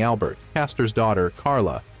reinstating Albert. Castor's daughter,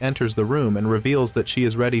 Carla, enters the room and reveals that she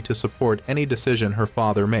is ready to support any decision her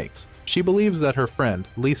father makes. She believes that her friend,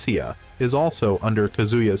 Lycia, is also under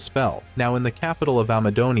Kazuya's spell. Now in the capital of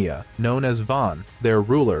Amadonia, known as Van, their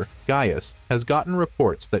ruler, Gaius, has gotten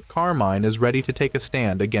reports that Carmine is ready to take a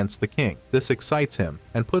stand against the king. This excites him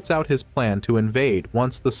and puts out his plan to invade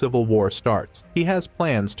once the civil war starts. He has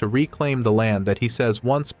plans to reclaim the land that he says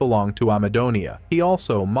once belonged to Amadonia. He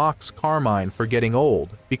also mocks Carmine for getting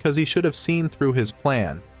old because he should have seen through his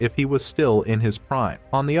plan if he was still in his prime.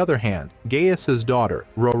 On the other hand, Gaius's daughter,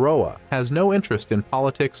 Roroa, has no interest in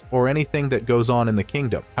politics or anything that goes on in the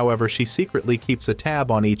kingdom. However, she secretly keeps a tab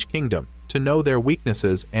on each kingdom to know their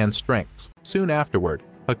weaknesses and strengths. Soon afterward,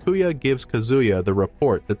 Hakuya gives Kazuya the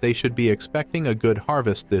report that they should be expecting a good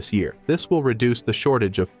harvest this year. This will reduce the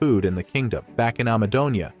shortage of food in the kingdom. Back in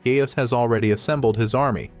Amadonia, Gaius has already assembled his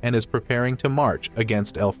army and is preparing to march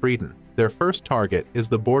against Elfrieden. Their first target is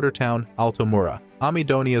the border town Altamura.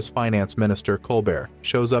 Amadonia's finance minister Colbert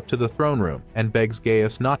shows up to the throne room and begs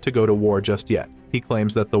Gaius not to go to war just yet. He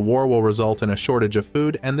claims that the war will result in a shortage of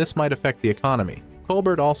food and this might affect the economy.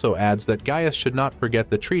 Colbert also adds that Gaius should not forget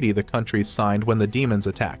the treaty the countries signed when the demons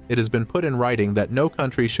attacked. It has been put in writing that no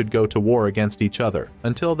country should go to war against each other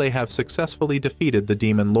until they have successfully defeated the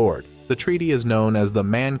demon lord. The treaty is known as the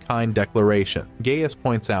Mankind Declaration. Gaius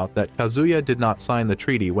points out that Kazuya did not sign the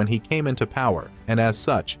treaty when he came into power, and as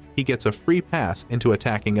such, he gets a free pass into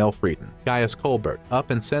attacking Elfrieden. Gaius Colbert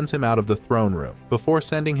up and sends him out of the throne room. Before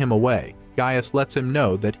sending him away, Gaius lets him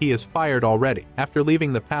know that he is fired already. After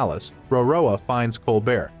leaving the palace, Roroa finds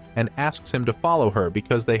Colbert and asks him to follow her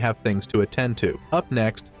because they have things to attend to. Up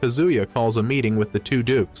next, Kazuya calls a meeting with the two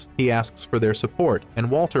dukes. He asks for their support, and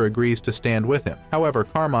Walter agrees to stand with him. However,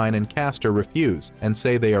 Carmine and Castor refuse and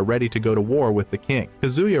say they are ready to go to war with the king.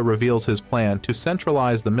 Kazuya reveals his plan to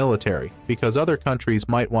centralize the military because other countries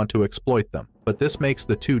might want to exploit them. But this makes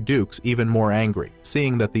the two dukes even more angry,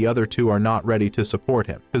 seeing that the other two are not ready to support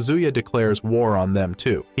him. Kazuya declares war on them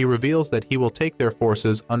too. He reveals that he will take their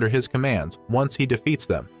forces under his commands once he defeats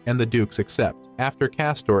them, and the dukes accept. After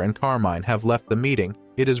Castor and Carmine have left the meeting,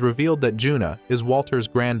 it is revealed that Juna is Walter's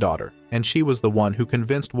granddaughter, and she was the one who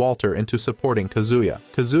convinced Walter into supporting Kazuya.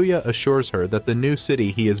 Kazuya assures her that the new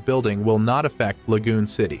city he is building will not affect Lagoon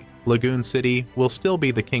City. Lagoon City will still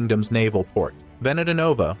be the kingdom's naval port. Veneta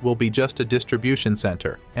Nova will be just a distribution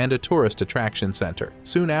center and a tourist attraction center.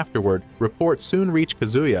 Soon afterward, reports soon reach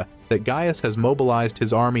Kazuya that Gaius has mobilized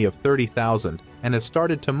his army of 30,000 and has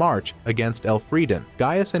started to march against Elfrieden.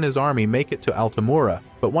 Gaius and his army make it to Altamura,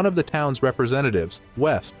 but one of the town's representatives,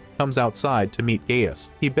 West, comes outside to meet Gaius.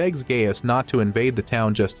 He begs Gaius not to invade the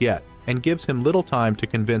town just yet, and gives him little time to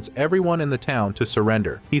convince everyone in the town to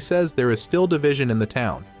surrender. He says there is still division in the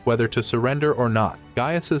town, whether to surrender or not.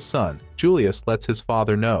 Gaius's son, Julius, lets his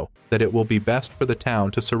father know that it will be best for the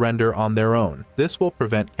town to surrender on their own. This will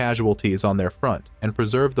prevent casualties on their front and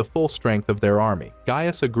preserve the full strength of their army.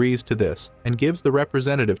 Gaius agrees to this and gives the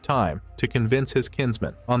representative time to convince his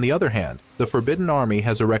kinsman. On the other hand, the Forbidden Army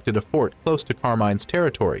has erected a fort close to Carmine's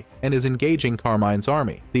territory and is engaging Carmine's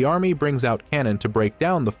army. The army brings out cannon to break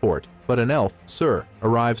down the fort, but an elf, Sur,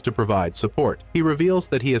 arrives to provide support. He reveals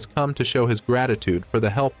that he has come to show his gratitude for the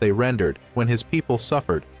help they rendered when his people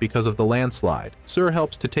suffered because of the landslide. Sur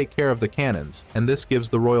helps to take care of the cannons, and this gives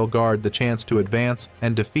the royal guard the chance to advance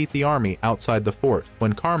and defeat the army outside the fort.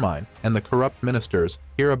 When Carmine and the corrupt ministers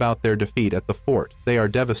hear about their defeat at the fort, they are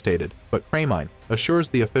devastated, but Carmine assures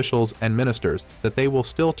the officials and ministers that they will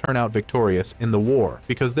still turn out victorious in the war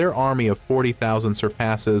because their army of 40,000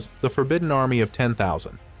 surpasses the Forbidden Army of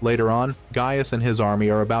 10,000. Later on, Gaius and his army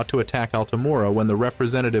are about to attack Altamura when the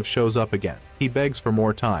representative shows up again. He begs for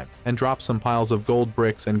more time and drops some piles of gold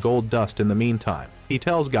bricks and gold dust in the meantime. He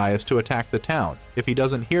tells Gaius to attack the town if he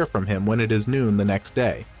doesn't hear from him when it is noon the next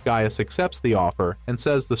day. Gaius accepts the offer and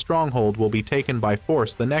says the stronghold will be taken by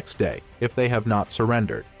force the next day if they have not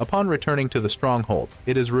surrendered. Upon returning to the stronghold,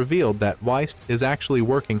 it is revealed that Weist is actually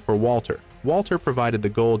working for Walter. Walter provided the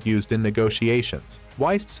gold used in negotiations.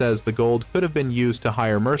 Weist says the gold could have been used to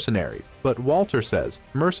hire mercenaries, but Walter says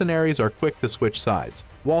mercenaries are quick to switch sides.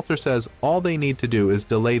 Walter says all they need to do is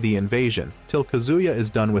delay the invasion till Kazuya is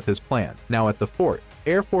done with his plan. Now at the fort,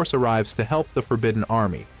 Air Force arrives to help the Forbidden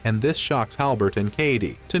Army, and this shocks Halbert and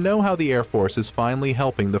Katie to know how the Air Force is finally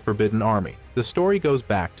helping the Forbidden Army. The story goes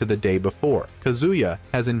back to the day before. Kazuya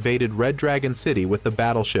has invaded Red Dragon City with the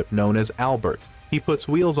battleship known as Albert. He puts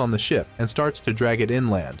wheels on the ship and starts to drag it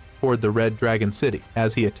inland toward the Red Dragon City.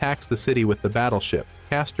 As he attacks the city with the battleship,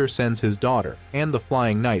 Castor sends his daughter and the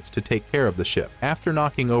Flying Knights to take care of the ship. After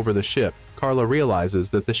knocking over the ship, Carla realizes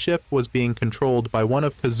that the ship was being controlled by one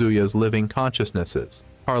of Kazuya's living consciousnesses.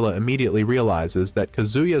 Carla immediately realizes that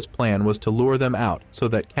Kazuya's plan was to lure them out so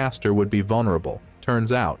that Castor would be vulnerable.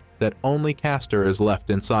 Turns out that only Castor is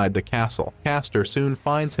left inside the castle. Castor soon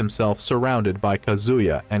finds himself surrounded by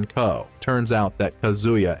Kazuya and Co. Turns out that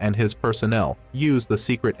Kazuya and his personnel use the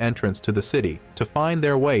secret entrance to the city to find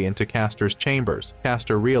their way into Castor's chambers.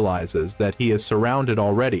 Castor realizes that he is surrounded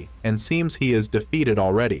already and seems he is defeated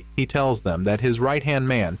already. He tells them that his right-hand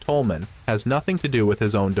man, Tolman, has nothing to do with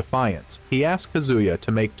his own defiance. He asks Kazuya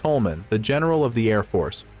to make Tolman the general of the Air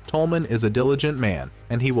Force. Tolman is a diligent man,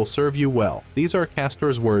 and he will serve you well. These are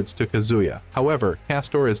Castor's words to Kazuya. However,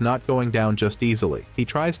 Castor is not going down just easily. He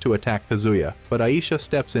tries to attack Kazuya, but Aisha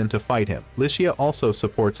steps in to fight him. Licia also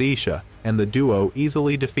supports Aisha, and the duo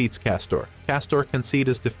easily defeats Castor. Castor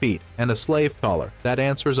concedes defeat, and a slave collar that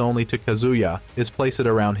answers only to Kazuya is placed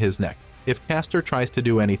around his neck. If Castor tries to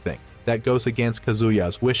do anything that goes against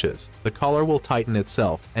Kazuya's wishes, the collar will tighten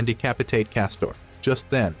itself and decapitate Castor. Just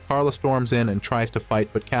then, Carla storms in and tries to fight,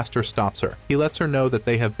 but Castor stops her. He lets her know that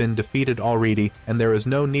they have been defeated already and there is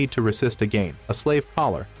no need to resist again. A slave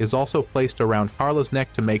collar is also placed around Carla's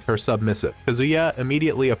neck to make her submissive. Kazuya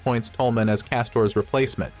immediately appoints Tolman as Castor's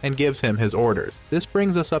replacement and gives him his orders. This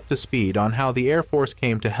brings us up to speed on how the Air Force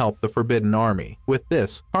came to help the Forbidden Army. With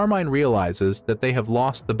this, Carmine realizes that they have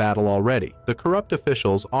lost the battle already. The corrupt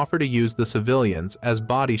officials offer to use the civilians as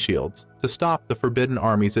body shields to stop the Forbidden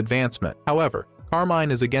Army's advancement. However,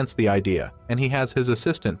 Carmine is against the idea, and he has his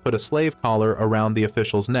assistant put a slave collar around the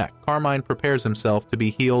official's neck. Carmine prepares himself to be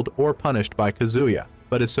healed or punished by Kazuya,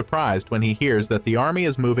 but is surprised when he hears that the army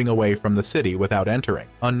is moving away from the city without entering.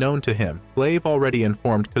 Unknown to him, Glaive already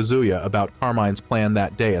informed Kazuya about Carmine's plan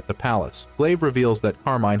that day at the palace. Glaive reveals that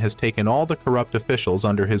Carmine has taken all the corrupt officials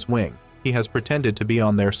under his wing. He has pretended to be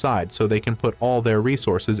on their side so they can put all their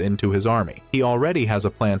resources into his army. He already has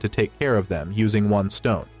a plan to take care of them using one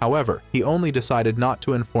stone. However, he only decided not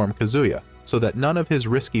to inform Kazuya so that none of his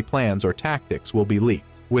risky plans or tactics will be leaked.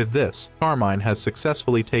 With this, Carmine has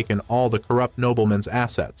successfully taken all the corrupt noblemen's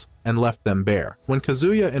assets and left them bare. When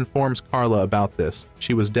Kazuya informs Carla about this,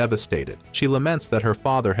 she was devastated. She laments that her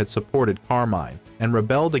father had supported Carmine and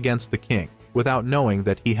rebelled against the king without knowing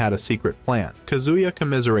that he had a secret plan. Kazuya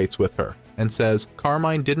commiserates with her and says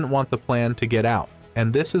Carmine didn't want the plan to get out,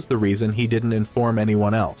 and this is the reason he didn't inform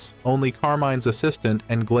anyone else. Only Carmine's assistant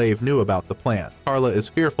and Glaive knew about the plan. Carla is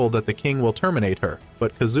fearful that the king will terminate her,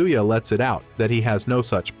 but Kazuya lets it out that he has no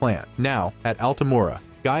such plan. Now, at Altamura,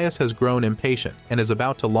 Gaius has grown impatient and is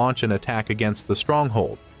about to launch an attack against the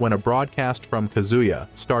stronghold when a broadcast from Kazuya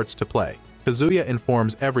starts to play. Kazuya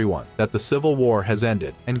informs everyone that the civil war has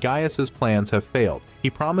ended and Gaius's plans have failed. He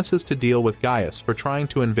promises to deal with Gaius for trying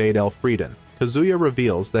to invade Elfrieden. Kazuya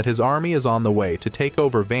reveals that his army is on the way to take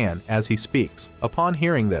over Van as he speaks. Upon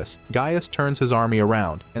hearing this, Gaius turns his army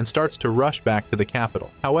around and starts to rush back to the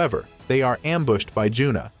capital. However, they are ambushed by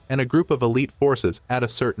Juna and a group of elite forces at a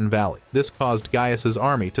certain valley. This caused Gaius's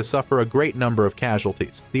army to suffer a great number of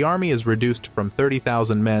casualties. The army is reduced from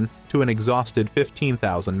 30,000 men to an exhausted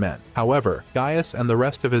 15,000 men. However, Gaius and the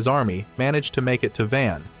rest of his army manage to make it to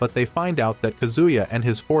Van, but they find out that Kazuya and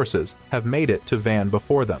his forces have made it to Van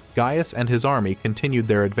before them. Gaius and his army continued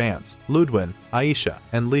their advance. Ludwin, Aisha,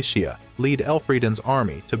 and Licia lead Elfrieden's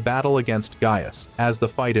army to battle against Gaius. As the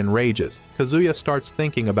fight enrages, Kazuya starts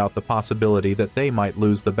thinking about the possibility that they might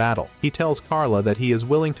lose the battle. He tells Carla that he is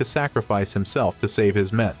willing to sacrifice himself to save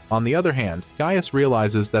his men. On the other hand, Gaius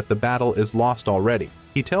realizes that the battle is lost already.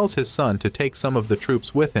 He tells his son to take some of the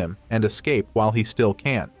troops with him and escape while he still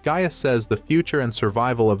can. Gaius says the future and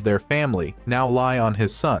survival of their family now lie on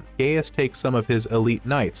his son. Gaius takes some of his elite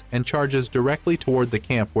knights and charges directly toward the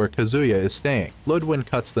camp where Kazuya is staying. Ludwin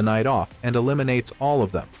cuts the knight off and eliminates all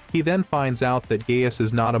of them. He then finds out that Gaius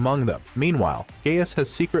is not among them. Meanwhile, Gaius has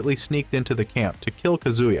secretly sneaked into the camp to kill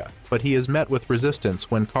Kazuya. but he is met with resistance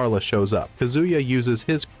when Carla shows up. Kazuya uses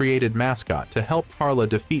his created mascot to help Carla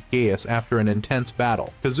defeat Gaius after an intense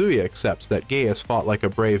battle. Kazuya accepts that Gaius fought like a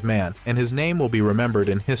brave man, and his name will be remembered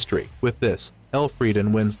in history. With this,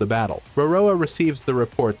 Elfrieden wins the battle. Roroa receives the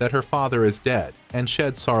report that her father is dead and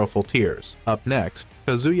sheds sorrowful tears. Up next,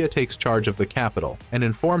 Kazuya takes charge of the capital and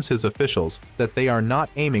informs his officials that they are not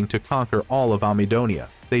aiming to conquer all of Amidonia.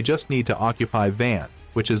 They just need to occupy Van,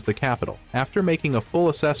 which is the capital. After making a full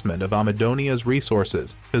assessment of Amidonia's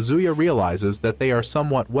resources, Kazuya realizes that they are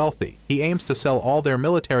somewhat wealthy. He aims to sell all their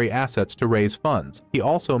military assets to raise funds. He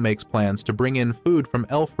also makes plans to bring in food from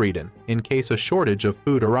Elfrieden in case a shortage of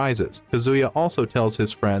food arises. Kazuya also tells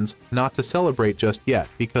his friends not to celebrate just yet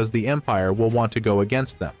because the Empire will want to go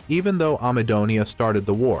against them. Even though Amidonia started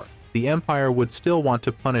the war, the Empire would still want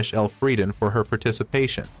to punish Elfrieden for her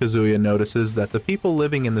participation. Kazuya notices that the people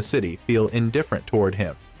living in the city feel indifferent toward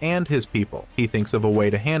him and his people. He thinks of a way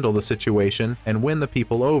to handle the situation and win the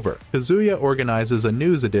people over. Kazuya organizes a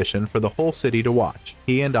news edition for the whole city to watch.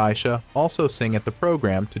 He and Aisha also sing at the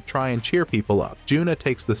program to try and cheer people up. Juna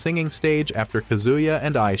takes the singing stage after Kazuya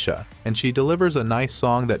and Aisha, and she delivers a nice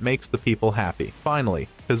song that makes the people happy. Finally,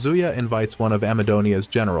 Kazuya invites one of Amidonia's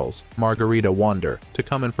generals, Margarita Wander, to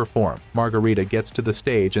come and perform. Margarita gets to the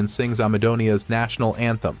stage and sings Amidonia's national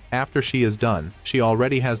anthem. After she is done, she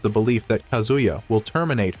already has the belief that Kazuya will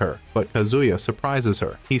terminate her, but Kazuya surprises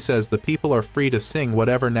her. He says the people are free to sing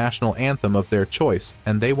whatever national anthem of their choice,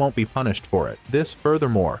 and they won't be punished for it. This,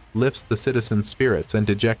 furthermore, lifts the citizens' spirits and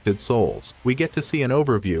dejected souls. We get to see an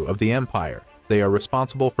overview of the Empire. They are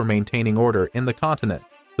responsible for maintaining order in the continent.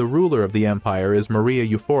 The ruler of the Empire is Maria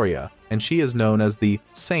Euphoria, and she is known as the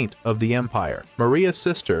Saint of the Empire. Maria's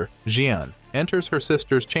sister, Jian, enters her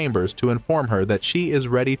sister's chambers to inform her that she is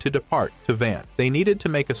ready to depart to Van. They needed to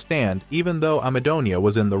make a stand even though Amidonia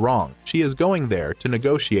was in the wrong. She is going there to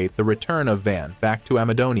negotiate the return of Van back to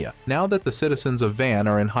Amidonia. Now that the citizens of Van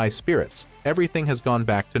are in high spirits, everything has gone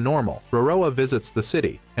back to normal. Roroa visits the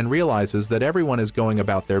city and realizes that everyone is going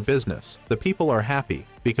about their business. The people are happy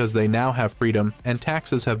because they now have freedom and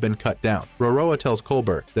taxes have been cut down. Roroa tells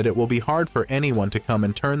Colbert that it will be hard for anyone to come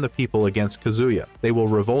and turn the people against Kazuya. They will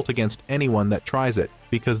revolt against anyone that tries it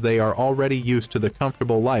because they are already used to the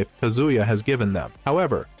comfortable life Kazuya has given them.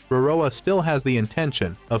 However, Roroa still has the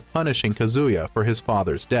intention of punishing Kazuya for his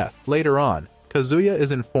father's death. Later on, Kazuya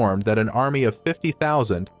is informed that an army of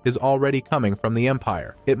 50,000 is already coming from the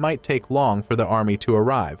Empire. It might take long for the army to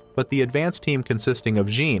arrive, but the advance team consisting of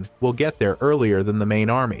Jin will get there earlier than the main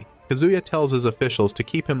army. Kazuya tells his officials to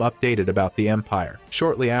keep him updated about the Empire.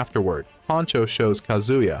 Shortly afterward, Poncho shows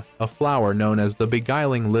Kazuya a flower known as the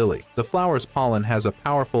Beguiling Lily. The flower's pollen has a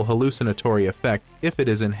powerful hallucinatory effect if it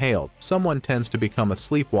is inhaled. Someone tends to become a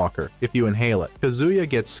sleepwalker if you inhale it. Kazuya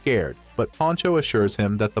gets scared, but Poncho assures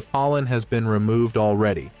him that the pollen has been removed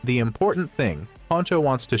already. The important thing Poncho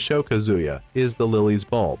wants to show Kazuya is the lily's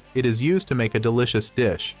bulb. It is used to make a delicious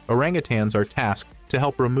dish. Orangutans are tasked to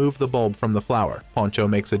help remove the bulb from the flower. Poncho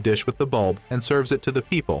makes a dish with the bulb and serves it to the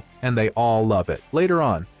people, and they all love it. Later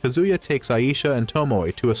on, Kazuya takes Aisha and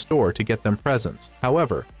Tomoe to a store to get them presents.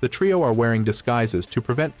 However, the trio are wearing disguises to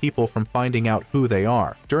prevent people from finding out who they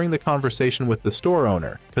are. During the conversation with the store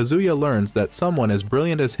owner, Kazuya learns that someone as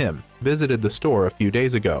brilliant as him visited the store a few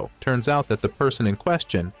days ago. Turns out that the person in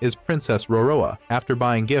question is Princess Roroa. After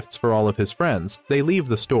buying gifts for all of his friends, they leave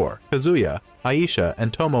the store. Kazuya, Aisha,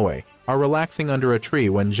 and Tomoe are relaxing under a tree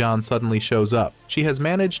when Jean suddenly shows up. She has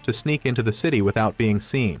managed to sneak into the city without being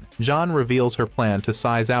seen. Jean reveals her plan to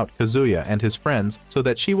size out Kazuya and his friends so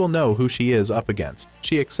that she will know who she is up against.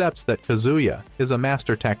 She accepts that Kazuya is a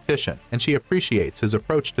master tactician, and she appreciates his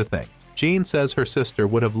approach to things. Jean says her sister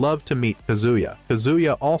would have loved to meet Kazuya.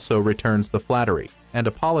 Kazuya also returns the flattery and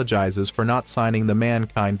apologizes for not signing the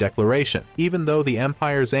Mankind Declaration, even though the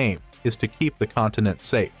Empire's aim is to keep the continent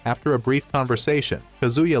safe. After a brief conversation,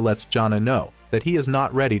 Kazuya lets Jana know that he is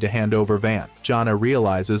not ready to hand over Van. Jana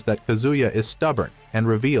realizes that Kazuya is stubborn and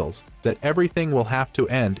reveals that everything will have to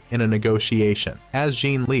end in a negotiation. As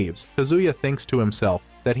Jean leaves, Kazuya thinks to himself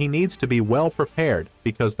that he needs to be well prepared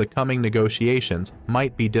because the coming negotiations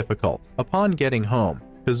might be difficult. Upon getting home,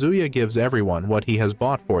 Kazuya gives everyone what he has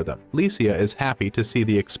bought for them. Licia is happy to see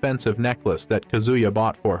the expensive necklace that Kazuya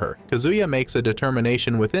bought for her. Kazuya makes a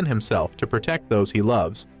determination within himself to protect those he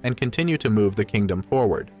loves and continue to move the kingdom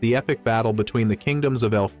forward. The epic battle between the kingdoms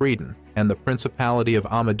of Elfrieden and the Principality of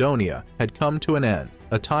Amidonia had come to an end.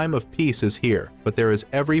 A time of peace is here, but there is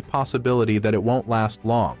every possibility that it won't last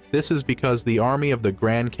long. This is because the army of the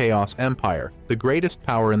Grand Chaos Empire, the greatest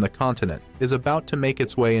power in the continent, is about to make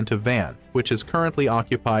its way into Van, which is currently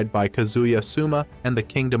occupied by Kazuya Suma and the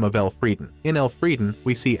Kingdom of Elfrieden. In Elfrieden,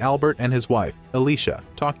 we see Albert and his wife, Alicia,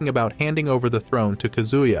 talking about handing over the throne to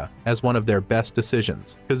Kazuya as one of their best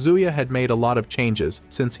decisions. Kazuya had made a lot of changes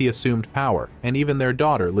since he assumed power, and even their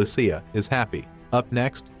daughter, Lucia, is happy. Up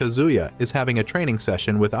next, Kazuya is having a training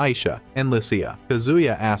session with Aisha and Lucia.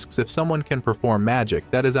 Kazuya asks if someone can perform magic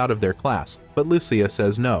that is out of their class, but Lucia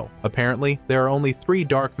says no. Apparently, there are only 3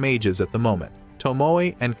 dark mages at the moment,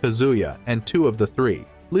 Tomoe and Kazuya, and 2 of the 3.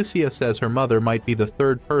 Lucia says her mother might be the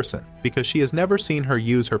 3rd person because she has never seen her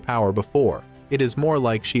use her power before. It is more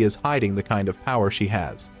like she is hiding the kind of power she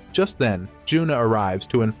has. Just then, Juna arrives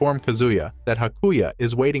to inform Kazuya that Hakuya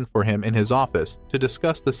is waiting for him in his office to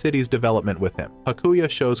discuss the city's development with him. Hakuya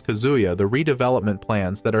shows Kazuya the redevelopment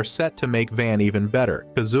plans that are set to make Van even better.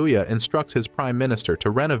 Kazuya instructs his prime minister to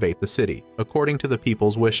renovate the city according to the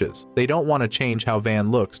people's wishes. They don't want to change how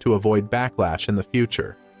Van looks to avoid backlash in the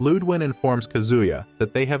future. Ludwin informs Kazuya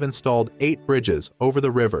that they have installed 8 bridges over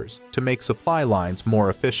the rivers to make supply lines more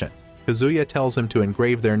efficient. Kazuya tells him to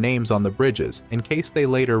engrave their names on the bridges in case they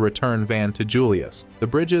later return Van to Julius. The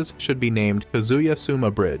bridges should be named Kazuya Suma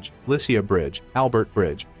Bridge, Licia Bridge, Albert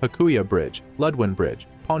Bridge, Hakuya Bridge, Ludwin Bridge,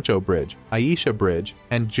 Poncho Bridge, Aisha Bridge,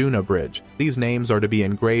 and Juna Bridge. These names are to be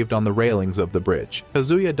engraved on the railings of the bridge.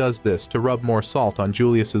 Kazuya does this to rub more salt on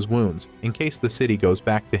Julius's wounds in case the city goes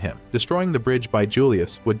back to him. Destroying the bridge by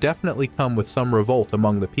Julius would definitely come with some revolt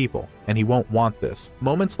among the people, and he won't want this.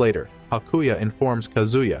 Moments later, Hakuya informs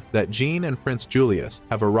Kazuya that Jean and Prince Julius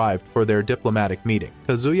have arrived for their diplomatic meeting.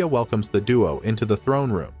 Kazuya welcomes the duo into the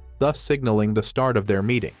throne room, thus signaling the start of their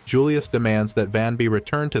meeting. Julius demands that Van be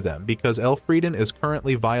returned to them because Elfrieden is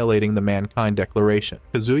currently violating the Mankind Declaration.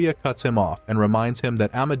 Kazuya cuts him off and reminds him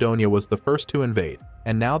that Amadonia was the first to invade,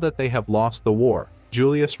 and now that they have lost the war,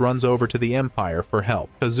 Julius runs over to the Empire for help.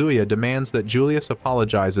 Kazuya demands that Julius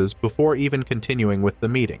apologizes before even continuing with the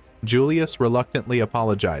meeting. Julius reluctantly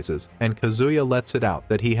apologizes, and Kazuya lets it out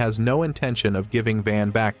that he has no intention of giving Van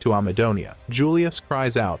back to Amadonia. Julius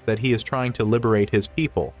cries out that he is trying to liberate his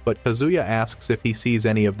people, but Kazuya asks if he sees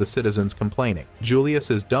any of the citizens complaining. Julius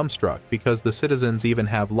is dumbstruck because the citizens even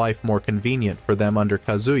have life more convenient for them under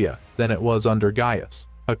Kazuya than it was under Gaius.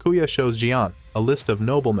 Hakuya shows Jian a list of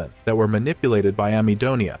noblemen that were manipulated by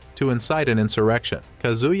Amadonia to incite an insurrection.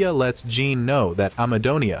 Kazuya lets Jean know that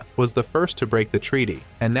Amadonia was the first to break the treaty,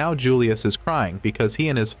 and now Julius is crying because he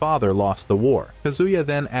and his father lost the war. Kazuya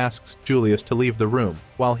then asks Julius to leave the room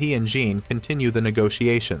while he and Jean continue the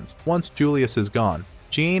negotiations. Once Julius is gone,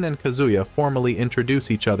 Jean and Kazuya formally introduce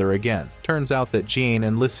each other again. Turns out that Jean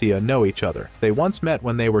and Licia know each other. They once met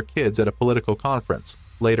when they were kids at a political conference.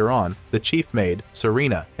 Later on, the chief maid,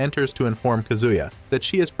 Serena, enters to inform Kazuya that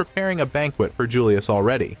she is preparing a banquet for Julius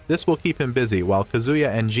already. This will keep him busy while Kazuya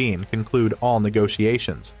and Jean conclude all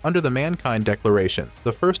negotiations. Under the Mankind Declaration,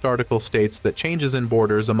 the first article states that changes in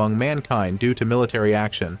borders among mankind due to military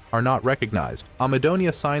action are not recognized.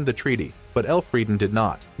 Amadonia signed the treaty, but Elfrieden did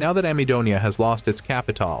not. Now that Amadonia has lost its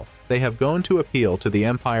capital, they have gone to appeal to the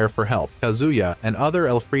Empire for help. Kazuya and other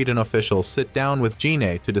Elfrieden officials sit down with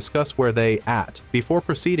Gina to discuss where they at. Before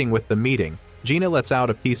proceeding with the meeting, Gina lets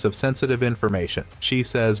out a piece of sensitive information. She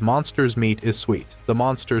says monsters' meat is sweet. The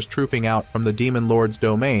monsters trooping out from the Demon Lord's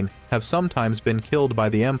domain have sometimes been killed by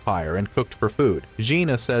the Empire and cooked for food.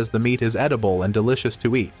 Gina says the meat is edible and delicious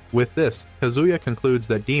to eat. With this, Kazuya concludes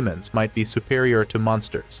that demons might be superior to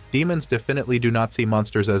monsters. Demons definitely do not see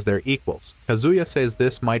monsters as their equals. Kazuya says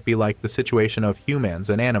this might be like the situation of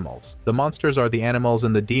humans and animals. The monsters are the animals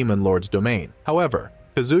in the Demon Lord's domain. However,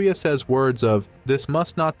 Kazuya says words of, "This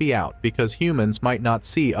must not be out because humans might not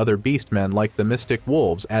see other beastmen like the mystic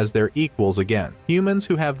wolves as their equals again. Humans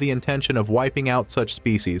who have the intention of wiping out such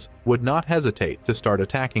species would not hesitate to start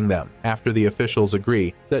attacking them." After the officials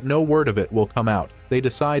agree that no word of it will come out, they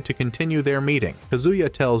decide to continue their meeting.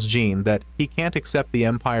 Kazuya tells Jean that he can't accept the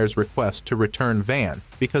Empire's request to return Van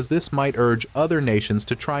because this might urge other nations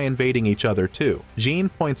to try invading each other too. Jean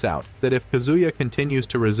points out that if Kazuya continues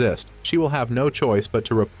to resist, she will have no choice but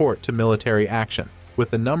to report to military action.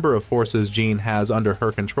 With the number of forces Jean has under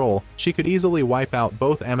her control, she could easily wipe out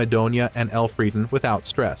both Amadonia and Elfrieden without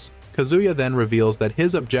stress. Kazuya then reveals that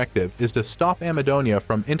his objective is to stop Amadonia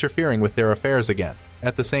from interfering with their affairs again.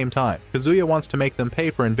 At the same time, Kazuya wants to make them pay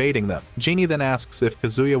for invading them. Genie then asks if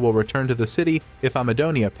Kazuya will return to the city if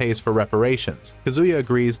Amadonia pays for reparations. Kazuya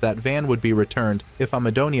agrees that Van would be returned if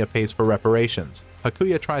Amadonia pays for reparations.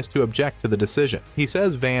 Hakuya tries to object to the decision. He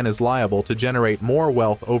says Van is liable to generate more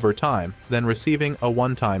wealth over time than receiving a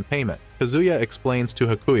one-time payment. Kazuya explains to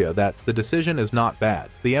Hakuya that the decision is not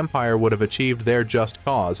bad. The Empire would have achieved their just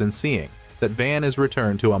cause in seeing that Van is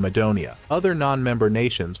returned to Amadonia. Other non-member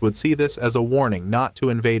nations would see this as a warning not to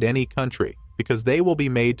invade any country, because they will be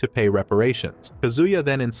made to pay reparations. Kazuya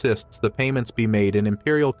then insists the payments be made in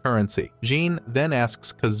imperial currency. Jin then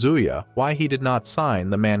asks Kazuya why he did not sign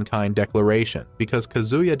the Mankind Declaration. Because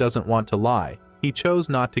Kazuya doesn't want to lie, he chose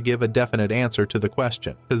not to give a definite answer to the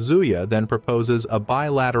question. Kazuya then proposes a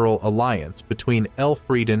bilateral alliance between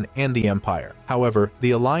Elfrieden and the Empire. However,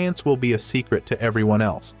 the alliance will be a secret to everyone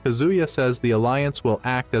else. Kazuya says the alliance will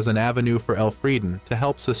act as an avenue for Elfrieden to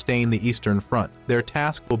help sustain the Eastern Front. Their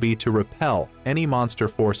task will be to repel any monster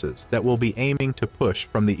forces that will be aiming to push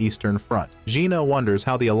from the Eastern Front. Gina wonders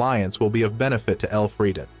how the alliance will be of benefit to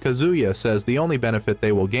Elfrieden. Kazuya says the only benefit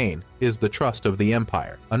they will gain is the trust of the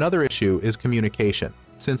Empire. Another issue is communication.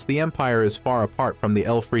 Since the Empire is far apart from the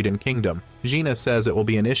Elfrieden Kingdom, Gina says it will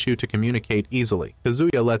be an issue to communicate easily.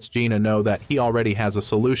 Kazuya lets Gina know that he already has a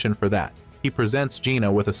solution for that. He presents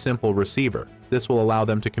Gina with a simple receiver. This will allow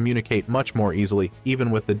them to communicate much more easily, even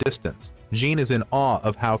with the distance. Jin is in awe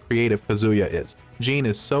of how creative Kazuya is. Jin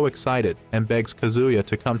is so excited and begs Kazuya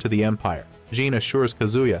to come to the Empire. Jin assures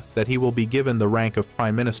Kazuya that he will be given the rank of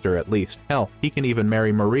Prime Minister at least. Hell, he can even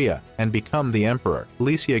marry Maria and become the Emperor.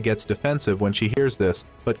 Alicia gets defensive when she hears this,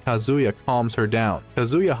 but Kazuya calms her down.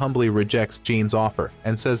 Kazuya humbly rejects Jin's offer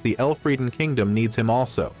and says the Elfrieden Kingdom needs him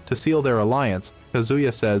also. To seal their alliance,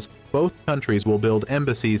 Kazuya says both countries will build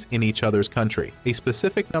embassies in each other's country. A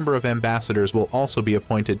specific number of ambassadors will also be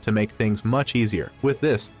appointed to make things much easier. With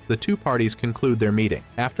this, the two parties conclude their meeting.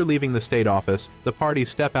 After leaving the state office, the parties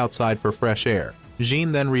step outside for fresh air.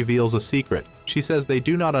 Jin then reveals a secret. She says they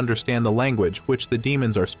do not understand the language which the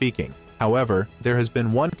demons are speaking. However, there has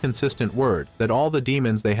been one consistent word that all the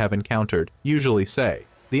demons they have encountered usually say.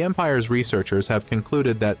 The Empire's researchers have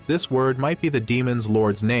concluded that this word might be the demon's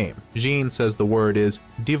lord's name. Jin says the word is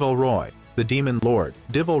Divalroy, the demon lord.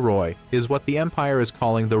 Divalroy is what the Empire is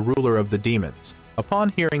calling the ruler of the demons.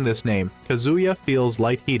 Upon hearing this name, Kazuya feels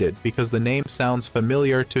light-heated because the name sounds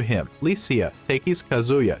familiar to him. Licia takes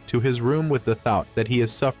Kazuya to his room with the thought that he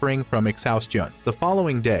is suffering from exhaustion. The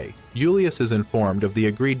following day, Julius is informed of the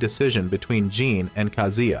agreed decision between Jin and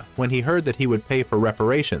Kazuya. When he heard that he would pay for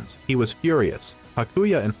reparations, he was furious.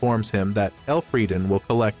 Hakuya informs him that Elfrieden will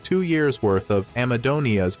collect 2 years' worth of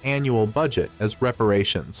Amadonia's annual budget as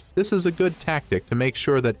reparations. This is a good tactic to make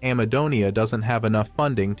sure that Amadonia doesn't have enough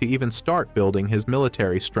funding to even start building his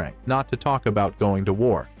military strength, not to talk about going to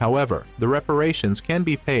war. However, the reparations can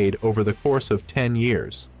be paid over the course of 10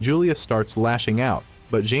 years. Julius starts lashing out,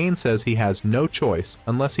 but Jane says he has no choice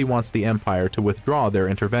unless he wants the Empire to withdraw their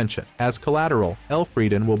intervention. As collateral,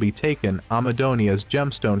 Elfrieden will be taken Amadonia's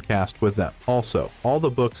gemstone cast with them. Also, all the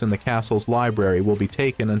books in the castle's library will be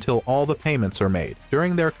taken until all the payments are made.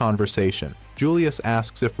 During their conversation, Julius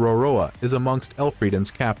asks if Roroa is amongst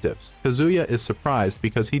Elfrieden's captives. Kazuya is surprised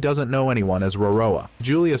because he doesn't know anyone as Roroa.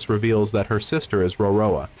 Julius reveals that her sister is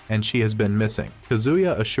Roroa, and she has been missing.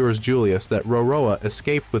 Kazuya assures Julius that Roroa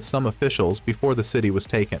escaped with some officials before the city was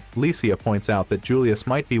taken. Licia points out that Julius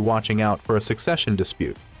might be watching out for a succession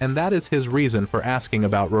dispute, and that is his reason for asking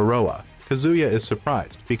about Roroa. Kazuya is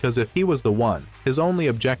surprised because if he was the one, his only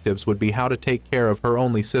objectives would be how to take care of her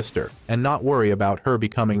only sister and not worry about her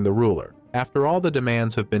becoming the ruler. After all the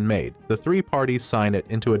demands have been made, the three parties sign it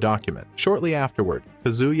into a document. Shortly afterward,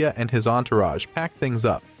 Kazuya and his entourage pack things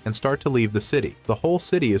up and start to leave the city. The whole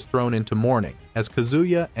city is thrown into mourning as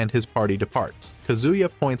Kazuya and his party departs. Kazuya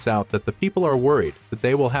points out that the people are worried that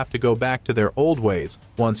they will have to go back to their old ways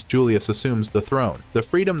once Julius assumes the throne. The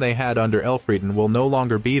freedom they had under Elfrieden will no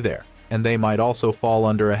longer be there, and they might also fall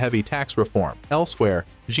under a heavy tax reform. Elsewhere,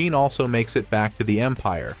 Jin also makes it back to the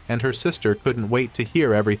Empire, and her sister couldn't wait to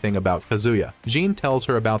hear everything about Kazuya. Jin tells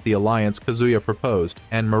her about the alliance Kazuya proposed,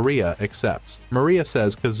 and Maria accepts. Maria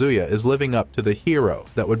says Kazuya is living up to the hero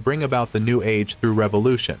that would bring about the new age through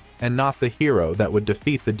revolution, and not the hero that would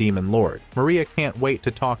defeat the Demon Lord. Maria can't wait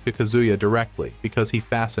to talk to Kazuya directly because he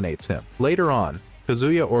fascinates him. Later on,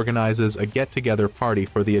 Kazuya organizes a get-together party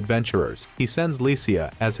for the adventurers. He sends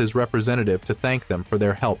Licia as his representative to thank them for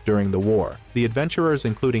their help during the war. The adventurers,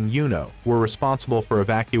 including Yuno, were responsible for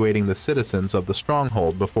evacuating the citizens of the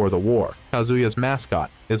stronghold before the war. Kazuya's mascot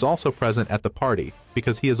is also present at the party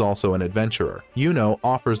because he is also an adventurer. Yuno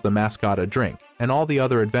offers the mascot a drink, and all the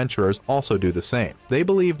other adventurers also do the same. They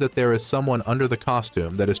believe that there is someone under the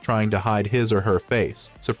costume that is trying to hide his or her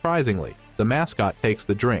face. Surprisingly, the mascot takes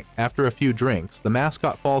the drink. After a few drinks, the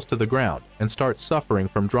mascot falls to the ground and starts suffering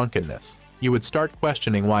from drunkenness. You would start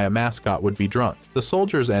questioning why a mascot would be drunk. The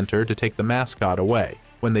soldiers enter to take the mascot away.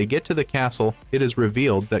 When they get to the castle, it is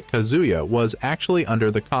revealed that Kazuya was actually under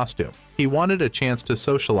the costume. He wanted a chance to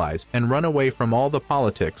socialize and run away from all the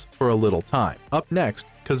politics for a little time. Up next,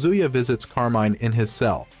 Kazuya visits Carmine in his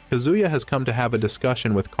cell. Kazuya has come to have a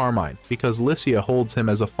discussion with Carmine because Licia holds him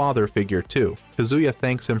as a father figure too. Kazuya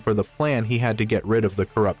thanks him for the plan he had to get rid of the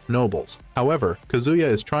corrupt nobles. However, Kazuya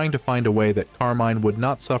is trying to find a way that Carmine would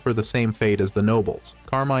not suffer the same fate as the nobles.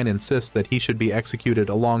 Carmine insists that he should be executed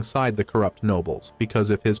alongside the corrupt nobles,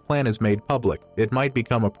 because if his plan is made public, it might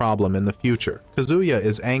become a problem in the future. Kazuya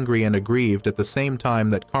is angry and aggrieved at the same time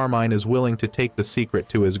that Carmine is willing to take the secret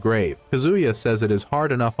to his grave. Kazuya says it is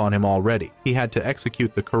hard enough on him already. He had to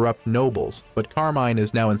execute the corrupt nobles, but Carmine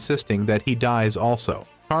is now insisting that he dies also.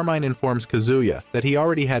 Carmine informs Kazuya that he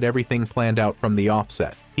already had everything planned out from the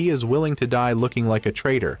offset. He is willing to die looking like a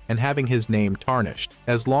traitor and having his name tarnished,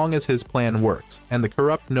 as long as his plan works and the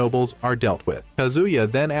corrupt nobles are dealt with. Kazuya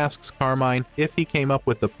then asks Carmine if he came up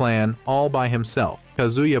with the plan all by himself.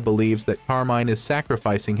 Kazuya believes that Carmine is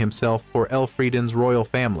sacrificing himself for Elfriden's royal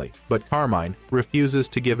family, but Carmine refuses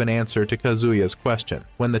to give an answer to Kazuya's question.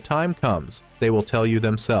 When the time comes, they will tell you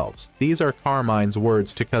themselves. These are Carmine's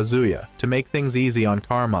words to Kazuya. To make things easy on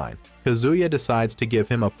Carmine, Kazuya decides to give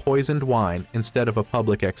him a poisoned wine instead of a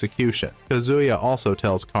public execution. Kazuya also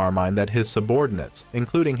tells Carmine that his subordinates,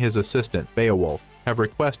 including his assistant Beowulf, have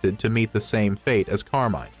requested to meet the same fate as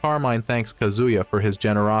Carmine. Carmine thanks Kazuya for his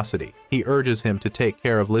generosity. He urges him to take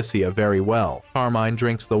care of Licia very well. Carmine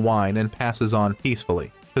drinks the wine and passes on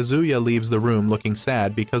peacefully. Kazuya leaves the room looking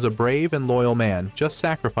sad because a brave and loyal man just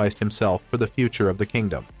sacrificed himself for the future of the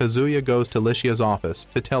kingdom. Kazuya goes to Licia's office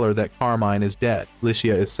to tell her that Carmine is dead.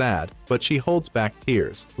 Licia is sad, but she holds back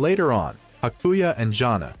tears. Later on, Hakuya and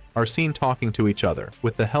Jana are seen talking to each other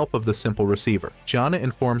with the help of the simple receiver. Jana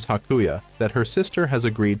informs Hakuya that her sister has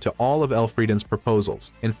agreed to all of Elfriden's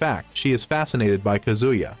proposals. In fact, she is fascinated by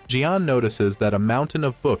Kazuya. Jian notices that a mountain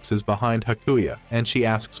of books is behind Hakuya, and she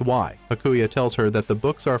asks why. Hakuya tells her that the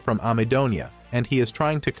books are from Amidonia, and he is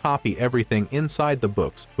trying to copy everything inside the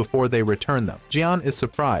books before they return them. Jian is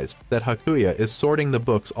surprised that Hakuya is sorting the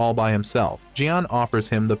books all by himself. Jian offers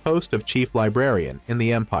him the post of chief librarian in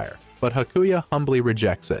the Empire, but Hakuya humbly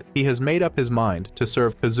rejects it. He has made up his mind to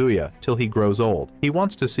serve Kazuya till he grows old. He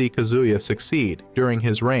wants to see Kazuya succeed during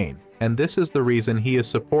his reign, and this is the reason he is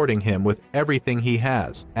supporting him with everything he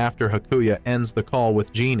has. After Hakuya ends the call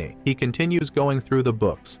with Genie, he continues going through the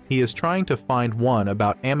books. He is trying to find one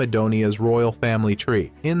about Amidonia's royal family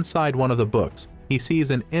tree. Inside one of the books, he sees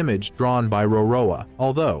an image drawn by Roroa,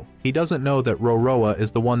 although he doesn't know that Roroa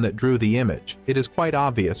is the one that drew the image. It is quite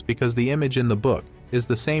obvious because the image in the book is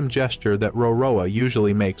the same gesture that Roroa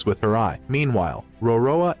usually makes with her eye. Meanwhile,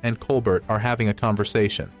 Roroa and Colbert are having a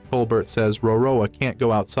conversation. Colbert says Roroa can't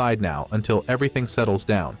go outside now until everything settles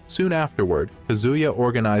down. Soon afterward, Kazuya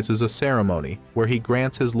organizes a ceremony where he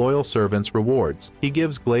grants his loyal servants rewards. He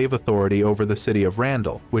gives Glaive authority over the city of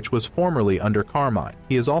Randall, which was formerly under Carmine.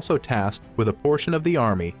 He is also tasked with a portion of the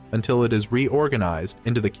army until it is reorganized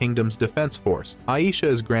into the kingdom's defense force. Aisha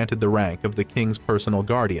is granted the rank of the king's personal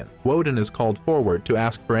guardian. Woden is called forward to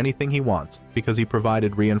ask for anything he wants because he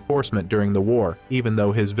provided reinforcement during the war, even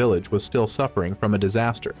though his village was still suffering from a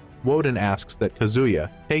disaster. Woden asks that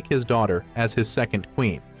Kazuya take his daughter as his second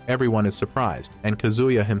queen. Everyone is surprised, and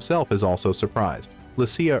Kazuya himself is also surprised.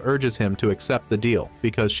 Licia urges him to accept the deal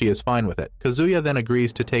because she is fine with it. Kazuya then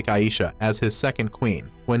agrees to take Aisha as his second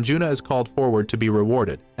queen. When Juna is called forward to be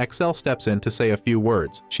rewarded, Excel steps in to say a few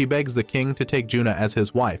words. She begs the king to take Juna as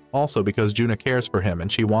his wife, also because Juna cares for him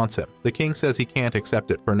and she wants him. The king says he can't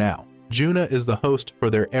accept it for now. Juna is the host for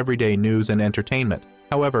their everyday news and entertainment.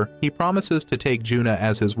 However, he promises to take Juna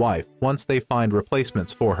as his wife once they find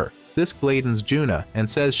replacements for her. This gladdens Juna and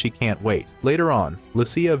says she can't wait. Later on,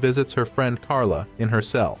 Licia visits her friend Carla in her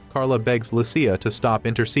cell. Carla begs Licia to stop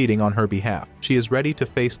interceding on her behalf. She is ready to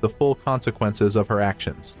face the full consequences of her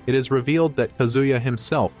actions. It is revealed that Kazuya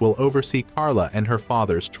himself will oversee Carla and her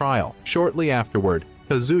father's trial. Shortly afterward,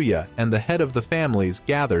 Kazuya and the head of the families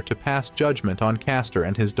gather to pass judgment on Castor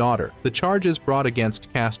and his daughter. The charges brought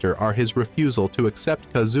against Castor are his refusal to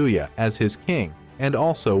accept Kazuya as his king and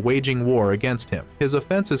also waging war against him. His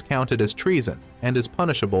offense is counted as treason and is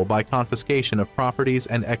punishable by confiscation of properties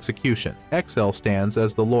and execution. Excel stands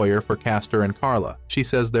as the lawyer for Castor and Carla. She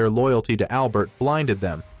says their loyalty to Albert blinded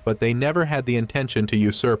them, but they never had the intention to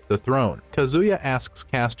usurp the throne. Kazuya asks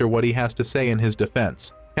Castor what he has to say in his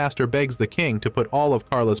defense. Castor begs the king to put all of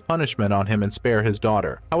Carla's punishment on him and spare his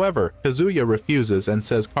daughter. However, Kazuya refuses and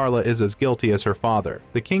says Carla is as guilty as her father.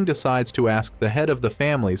 The king decides to ask the head of the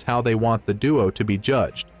families how they want the duo to be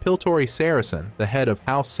judged. Piltori Saracen, the head of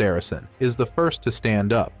House Saracen, is the first to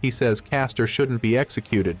stand up. He says Castor shouldn't be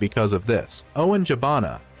executed because of this. Owen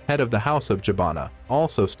Jabana, head of the House of Jabana,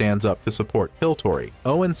 also stands up to support Piltori.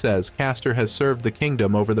 Owen says Castor has served the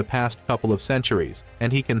kingdom over the past couple of centuries,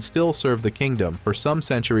 and he can still serve the kingdom for some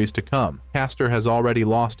centuries to come. Castor has already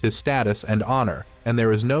lost his status and honor, and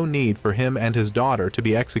there is no need for him and his daughter to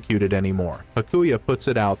be executed anymore. Hakuya puts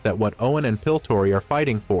it out that what Owen and Piltori are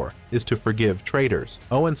fighting for is to forgive traitors.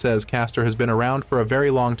 Owen says Castor has been around for a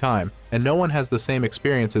very long time, and no one has the same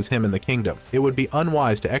experience as him in the kingdom. It would be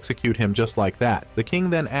unwise to execute him just like that. The king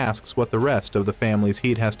then asks what the rest of the family's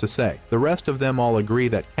heat has to say. The rest of them all agree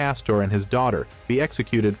that Castor and his daughter be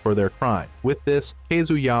executed for their crime. With this,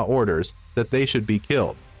 Kazuya orders that they should be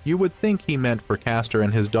killed. You would think he meant for Castor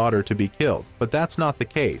and his daughter to be killed, but that's not the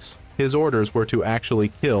case. His orders were to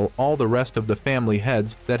actually kill all the rest of the family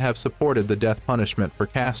heads that have supported the death punishment for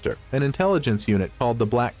Castor. An intelligence unit called the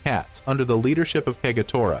Black Cats, under the leadership of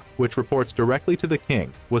Kagetora, which reports directly to the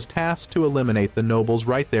king, was tasked to eliminate the nobles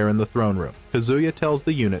right there in the throne room. Kazuya tells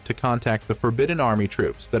the unit to contact the Forbidden Army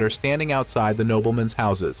troops that are standing outside the noblemen's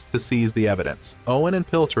houses to seize the evidence. Owen and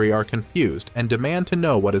Piltori are confused and demand to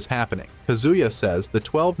know what is happening. Kazuya says the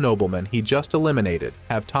 12 noblemen he just eliminated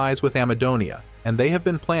have ties with Amadonia, and they have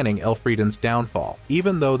been planning Elfriden's downfall.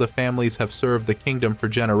 Even though the families have served the kingdom for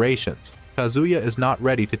generations, Kazuya is not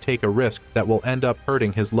ready to take a risk that will end up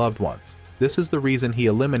hurting his loved ones. This is the reason he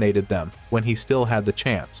eliminated them when he still had the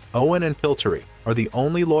chance. Owen and Piltori are the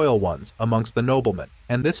only loyal ones amongst the noblemen,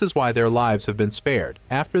 and this is why their lives have been spared.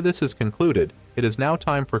 After this is concluded, it is now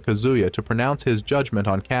time for Kazuya to pronounce his judgment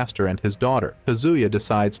on Castor and his daughter. Kazuya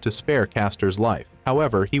decides to spare Castor's life.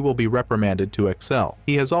 However, he will be reprimanded to Excel.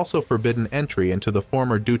 He has also forbidden entry into the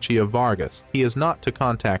former Duchy of Vargas. He is not to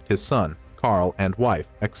contact his son, Carl, and wife,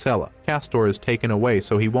 Excella. Castor is taken away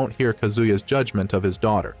so he won't hear Kazuya's judgment of his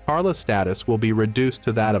daughter. Carla's status will be reduced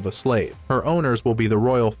to that of a slave. Her owners will be the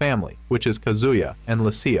royal family, which is Kazuya and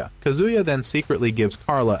Lucia. Kazuya then secretly gives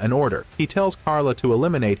Carla an order. He tells Carla to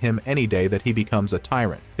eliminate him any day that he becomes a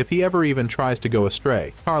tyrant. If he ever even tries to go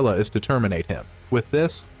astray, Carla is to terminate him. With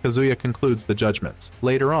this, Kazuya concludes the judgments.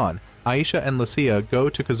 Later on, Aisha and Lucia go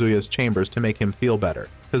to Kazuya's chambers to make him feel better.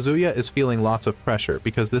 Kazuya is feeling lots of pressure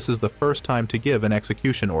because this is the first time to give an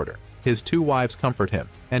execution order. His two wives comfort him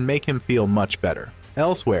and make him feel much better.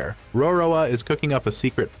 Elsewhere, Roroa is cooking up a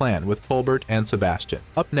secret plan with Colbert and Sebastian.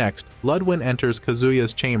 Up next, Ludwin enters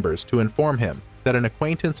Kazuya's chambers to inform him that an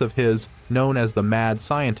acquaintance of his, known as the Mad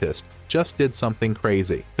Scientist, just did something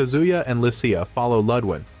crazy. Kazuya and Lucia follow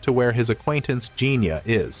Ludwin to where his acquaintance Genia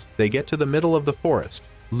is. They get to the middle of the forest.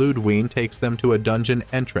 Ludwin takes them to a dungeon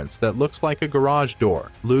entrance that looks like a garage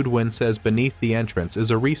door. Ludwin says beneath the entrance is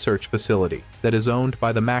a research facility that is owned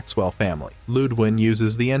by the Maxwell family. Ludwin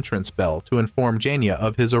uses the entrance bell to inform Genia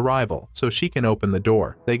of his arrival so she can open the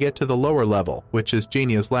door. They get to the lower level, which is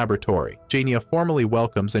Genia's laboratory. Genia formally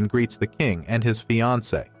welcomes and greets the king and his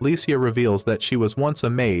fiancée. Licia reveals that she was once a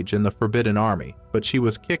mage in the Forbidden Army, but she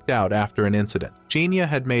was kicked out after an incident. Genia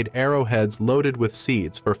had made arrowheads loaded with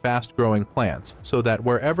seeds for fast-growing plants so that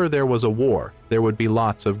wherever there was a war, there would be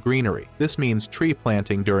lots of greenery. This means tree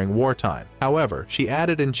planting during wartime. However, she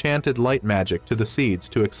added enchanted light magic to the seeds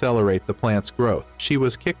to accelerate the plant's growth. She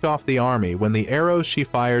was kicked off the army when the arrows she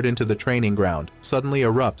fired into the training ground suddenly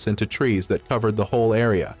erupts into trees that covered the whole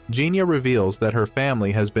area. Genia reveals that her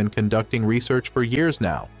family has been conducting research for years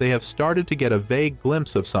now. They have started to get a vague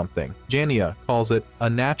glimpse of something. Genia calls it a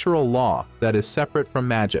natural law that is separate from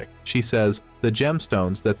magic. She says the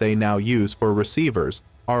gemstones that they now use for receivers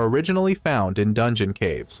are originally found in dungeon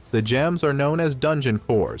caves. The gems are known as dungeon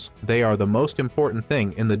cores. They are the most important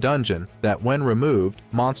thing in the dungeon that when removed,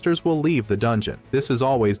 monsters will leave the dungeon. This is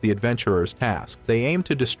always the adventurer's task. They aim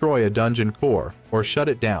to destroy a dungeon core or shut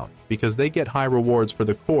it down because they get high rewards for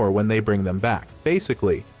the core when they bring them back.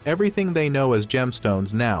 Basically, Everything they know as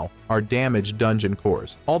gemstones now are damaged dungeon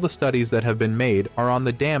cores. All the studies that have been made are on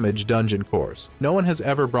the damaged dungeon cores. No one has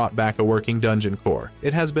ever brought back a working dungeon core.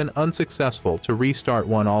 It has been unsuccessful to restart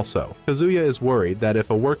one also. Kazuya is worried that if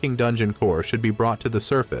a working dungeon core should be brought to the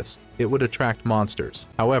surface, it would attract monsters.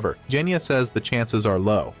 However, Genya says the chances are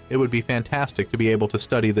low. It would be fantastic to be able to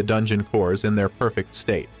study the dungeon cores in their perfect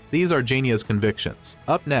state. These are Genya's convictions.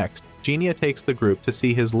 Up next, Genya takes the group to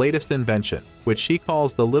see his latest invention, which she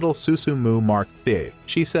calls the Little Susumu Mark V.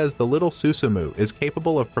 She says the Little Susumu is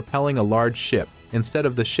capable of propelling a large ship instead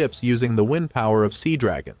of the ships using the wind power of sea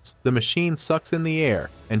dragons. The machine sucks in the air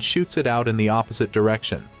and shoots it out in the opposite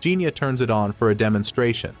direction. Genya turns it on for a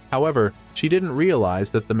demonstration. However, she didn't realize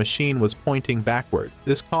that the machine was pointing backward.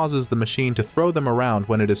 This causes the machine to throw them around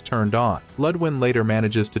when it is turned on. Ludwin later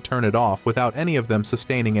manages to turn it off without any of them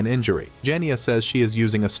sustaining an injury. Genya says she is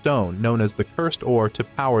using a stone known as the Cursed Ore to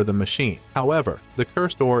power the machine. However, the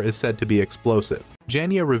Cursed Ore is said to be explosive.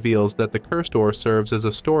 Genya reveals that the Cursed Ore serves as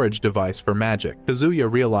a storage device for magic. Kazuya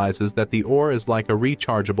realizes that the ore is like a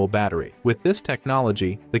rechargeable battery. With this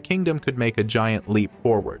technology, the kingdom could make a giant leap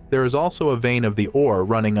forward. There is also a vein of the ore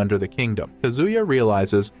running under the kingdom. Kazuya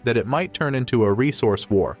realizes that it might turn into a resource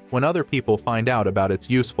war when other people find out about its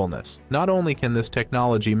usefulness. Not only can this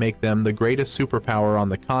technology make them the greatest superpower on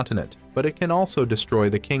the continent, but it can also destroy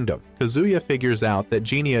the kingdom. Kazuya figures out that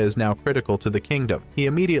Genya is now critical to the kingdom. He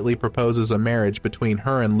immediately proposes a marriage between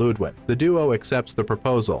her and Ludwin. The duo accepts the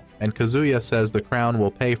proposal, and Kazuya says the crown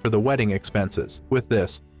will pay for the wedding expenses. With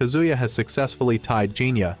this, Kazuya has successfully tied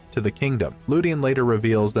Genya to the kingdom. Ludwin later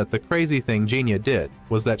reveals that the crazy thing Genya did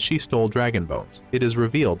was that she stole dragon bones. It is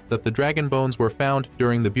revealed that the dragon bones were found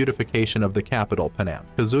during the beautification of the capital, Panam.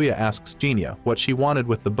 Kazuya asks Genya what she wanted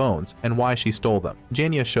with the bones and why she stole them.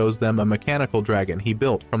 Genya shows them a mechanical dragon he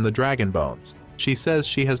built from the dragon bones. She says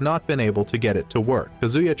she has not been able to get it to work.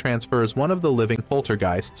 Kazuya transfers one of the living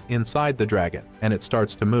poltergeists inside the dragon, and it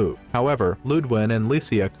starts to move. However, Ludwin and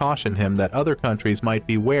Lycia caution him that other countries might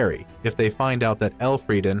be wary if they find out that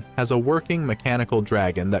Elfrieden has a working mechanical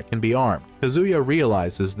dragon that can be armed. Kazuya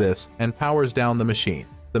realizes this and powers down the machine.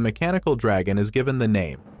 The mechanical dragon is given the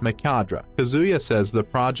name Makadra. Kazuya says the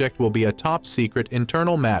project will be a top-secret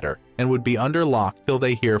internal matter and would be under lock till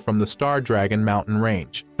they hear from the Star Dragon mountain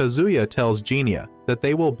range. Kazuya tells Genya that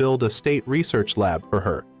they will build a state research lab for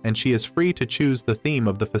her, and she is free to choose the theme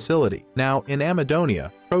of the facility. Now, in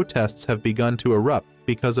Amadonia, protests have begun to erupt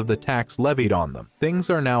because of the tax levied on them. Things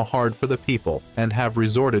are now hard for the people and have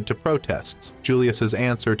resorted to protests. Julius's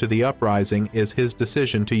answer to the uprising is his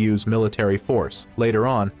decision to use military force. Later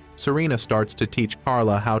on, Serena starts to teach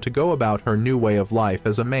Carla how to go about her new way of life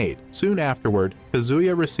as a maid. Soon afterward,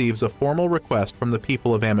 Kazuya receives a formal request from the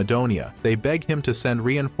people of Amadonia. They beg him to send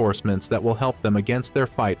reinforcements that will help them against their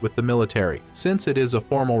fight with the military. Since it is a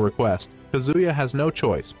formal request, Kazuya has no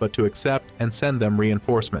choice but to accept and send them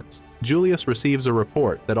reinforcements. Julius receives a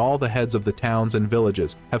report that all the heads of the towns and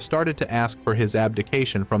villages have started to ask for his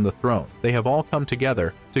abdication from the throne. They have all come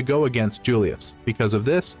together to go against Julius. Because of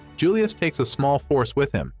this, Julius takes a small force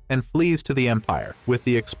with him and flees to the empire. With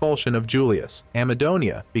the expulsion of Julius,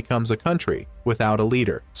 Amadonia becomes a country without a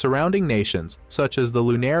leader. Surrounding nations, such as the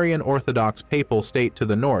Lunarian Orthodox Papal State to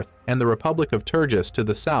the north and the Republic of Turgis to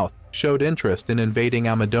the south, showed interest in invading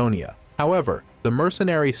Amadonia. However, the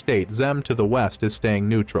mercenary state Zem to the west is staying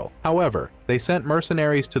neutral. However, they sent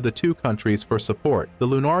mercenaries to the two countries for support. The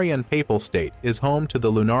Lunarian Papal State is home to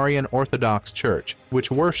the Lunarian Orthodox Church,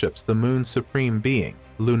 which worships the moon's supreme being,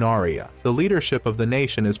 Lunaria. The leadership of the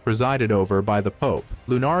nation is presided over by the Pope.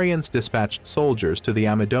 Lunarians dispatched soldiers to the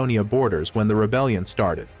Amadonia borders when the rebellion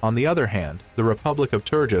started. On the other hand, the Republic of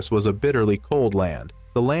Turgis was a bitterly cold land.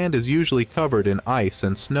 The land is usually covered in ice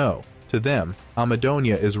and snow. To them,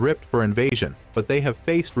 Amadonia is ripped for invasion, but they have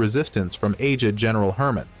faced resistance from aged General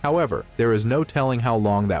Hermann. However, there is no telling how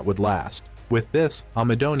long that would last. With this,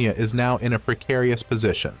 Amadonia is now in a precarious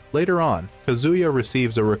position. Later on, Kazuya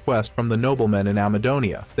receives a request from the noblemen in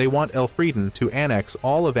Amadonia. They want Elfrieden to annex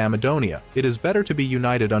all of Amadonia. It is better to be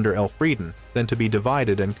united under Elfrieden than to be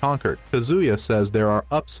divided and conquered. Kazuya says there are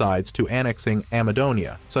upsides to annexing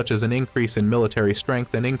Amadonia, such as an increase in military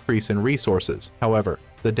strength and increase in resources. However,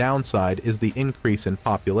 the downside is the increase in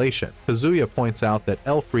population. Kazuya points out that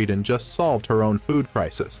Elfrieden just solved her own food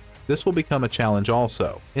crisis. This will become a challenge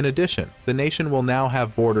also. In addition, the nation will now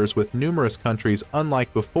have borders with numerous countries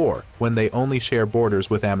unlike before when they only share borders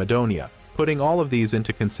with Amadonia. Putting all of these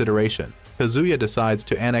into consideration, Kazuya decides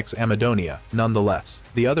to annex Amadonia nonetheless.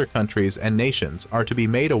 The other countries and nations are to be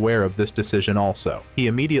made aware of this decision also. He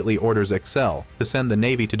immediately orders Excel to send the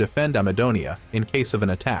navy to defend Amadonia in case of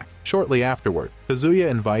an attack. Shortly afterward, Kazuya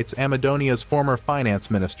invites Amadonia's former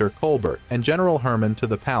finance minister Colbert and General Hermann to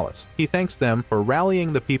the palace. He thanks them for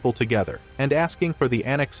rallying the people together and asking for the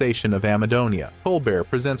annexation of Amadonia. Colbert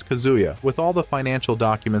presents Kazuya with all the financial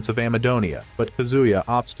documents of Amadonia, but Kazuya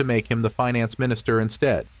opts to make him the finance minister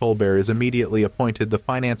instead. Colbert is immediately appointed the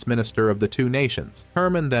finance minister of the two nations.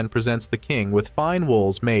 Hermann then presents the king with fine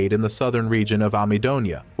wools made in the southern region of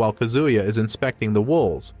Amadonia. While Kazuya is inspecting the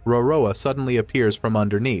wools, Roroa suddenly appears from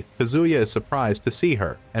underneath. Kazuya is surprised to see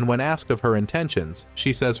her, and when asked of her intentions,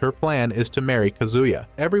 she says her plan is to marry Kazuya.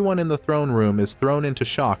 Everyone in the throne room is thrown into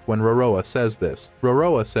shock when Roroa says this.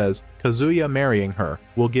 Roroa says Kazuya marrying her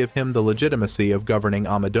will give him the legitimacy of governing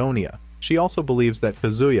Amadonia. She also believes that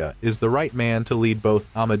Kazuya is the right man to lead both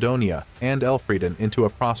Amadonia and Elfrieden into a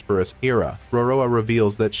prosperous era. Roroa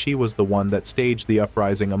reveals that she was the one that staged the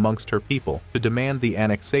uprising amongst her people to demand the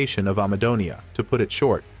annexation of Amadonia. To put it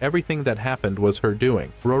short, everything that happened was her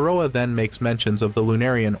doing. Roroa then makes mentions of the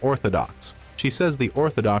Lunarian Orthodox. She says the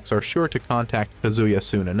Orthodox are sure to contact Kazuya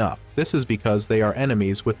soon enough. This is because they are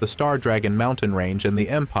enemies with the Star Dragon mountain range and the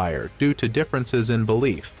Empire due to differences in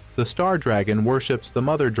belief. The Star Dragon worships the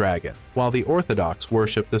Mother Dragon, while the Orthodox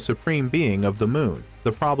worship the Supreme Being of the Moon.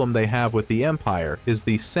 The problem they have with the Empire is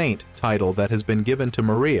the Saint title that has been given to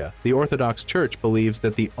Maria. The Orthodox Church believes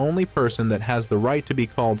that the only person that has the right to be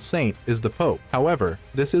called Saint is the Pope. However,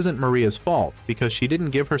 this isn't Maria's fault because she didn't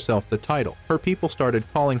give herself the title. Her people started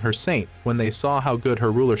calling her Saint when they saw how good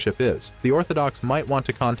her rulership is. The Orthodox might want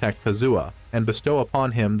to contact Kazuya and bestow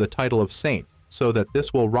upon him the title of Saint, so that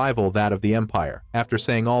this will rival that of the Empire. After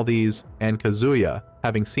saying all these, and Kazuya,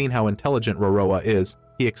 having seen how intelligent Roroa is,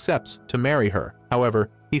 he accepts to marry her. However,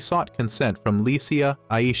 he sought consent from Lycia,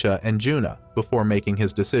 Aisha, and Juna before making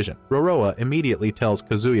his decision. Roroa immediately tells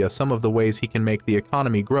Kazuya some of the ways he can make the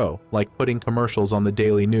economy grow, like putting commercials on the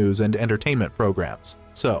daily news and entertainment programs.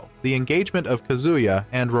 So, the engagement of Kazuya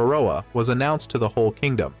and Roroa was announced to the whole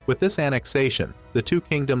kingdom. With this annexation, the two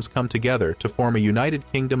kingdoms come together to form a united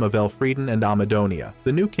kingdom of Elfrieden and Amadonia.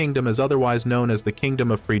 The new kingdom is otherwise known as the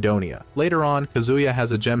Kingdom of Fredonia. Later on, Kazuya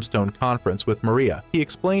has a gemstone conference with Maria. He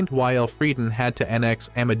explained why Elfrieden had to annex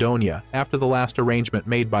Amadonia after the last arrangement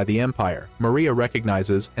made by the Empire. Maria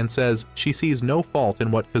recognizes and says she sees no fault in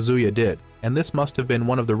what Kazuya did, and this must have been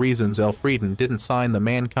one of the reasons Elfrieden didn't sign the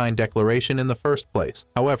Mankind Declaration in the first place.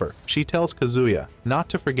 However, she tells Kazuya not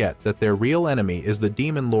to forget that their real enemy is the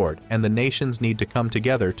Demon Lord and the nations need to come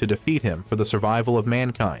together to defeat him for the survival of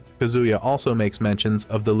mankind. Kazuya also makes mentions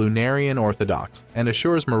of the Lunarian Orthodox and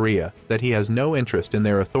assures Maria that he has no interest in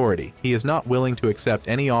their authority. He is not willing to accept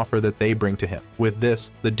any offer that they bring to him. With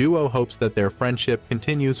this, the duo hopes that their friendship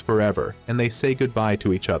continues forever and they say goodbye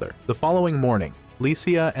to each other. The following morning,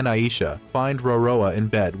 Lycia and Aisha find Roroa in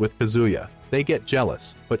bed with Kazuya. They get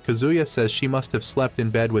jealous, but Kazuya says she must have slept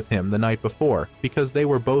in bed with him the night before because they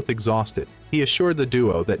were both exhausted. He assured the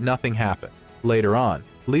duo that nothing happened. Later on,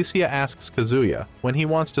 Lycia asks Kazuya when he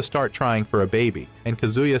wants to start trying for a baby, and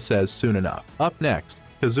Kazuya says soon enough. Up next,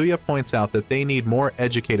 Kazuya points out that they need more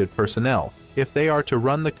educated personnel if they are to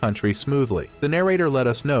run the country smoothly. The narrator let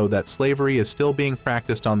us know that slavery is still being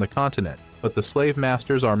practiced on the continent, but the slave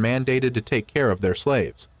masters are mandated to take care of their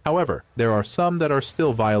slaves. However, there are some that are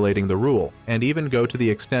still violating the rule, and even go to the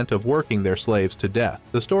extent of working their slaves to death.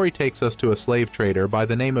 The story takes us to a slave trader by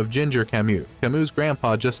the name of Ginger Camus. Camus'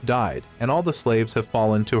 grandpa just died, and all the slaves have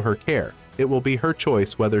fallen to her care. It will be her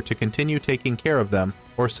choice whether to continue taking care of them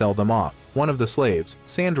or sell them off. One of the slaves,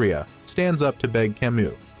 Sandria, stands up to beg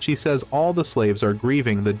Camus. She says all the slaves are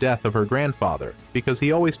grieving the death of her grandfather because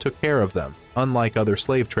he always took care of them, unlike other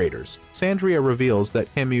slave traders. Sandria reveals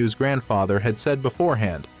that Camus' grandfather had said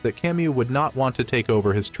beforehand that Camus would not want to take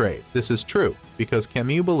over his trade. This is true because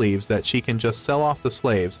Camus believes that she can just sell off the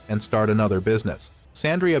slaves and start another business.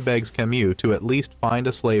 Sandria begs Camus to at least find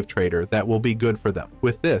a slave trader that will be good for them.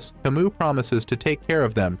 With this, Camus promises to take care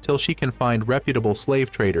of them till she can find reputable slave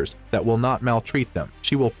traders that will not maltreat them.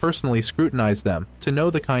 She will personally scrutinize them to know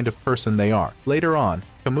the kind of person they are. Later on,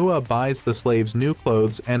 Camus buys the slaves new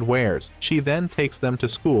clothes and wares. She then takes them to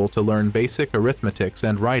school to learn basic arithmetics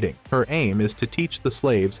and writing. Her aim is to teach the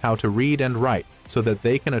slaves how to read and write so that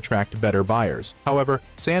they can attract better buyers. However,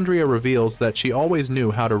 Sandria reveals that she always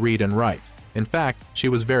knew how to read and write. In fact, she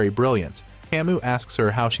was very brilliant. Camus asks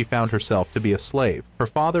her how she found herself to be a slave. Her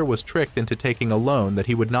father was tricked into taking a loan that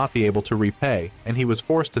he would not be able to repay, and he was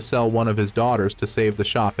forced to sell one of his daughters to save the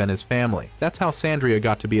shop and his family. That's how Sandria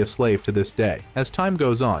got to be a slave to this day. As time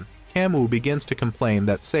goes on, Camus begins to complain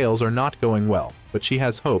that sales are not going well, but she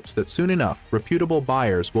has hopes that soon enough, reputable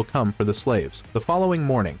buyers will come for the slaves. The following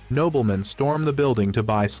morning, noblemen storm the building to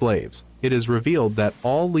buy slaves. It is revealed that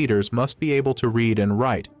all leaders must be able to read and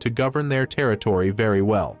write to govern their territory very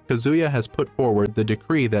well. Kazuya has put forward the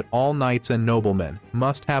decree that all knights and noblemen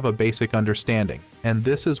must have a basic understanding, and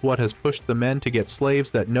this is what has pushed the men to get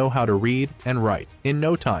slaves that know how to read and write. In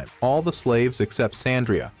no time, all the slaves except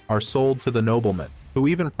Sandria are sold to the noblemen, who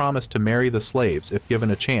even promised to marry the slaves if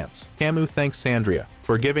given a chance. Camus thanks Sandria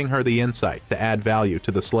for giving her the insight to add value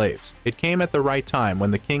to the slaves. It came at the right time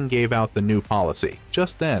when the king gave out the new policy.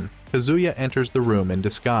 Just then, Kazuya enters the room in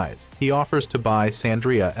disguise. He offers to buy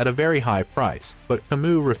Sandria at a very high price, but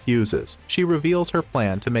Camus refuses. She reveals her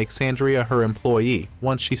plan to make Sandria her employee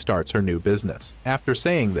once she starts her new business. After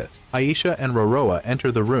saying this, Aisha and Roroa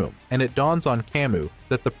enter the room, and it dawns on Camus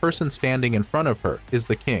that the person standing in front of her is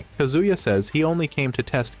the king. Kazuya says he only came to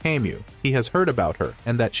test Camus. He has heard about her,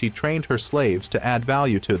 and that she trained her slaves to add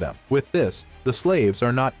value to them. With this, the slaves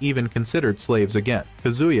are not even considered slaves again.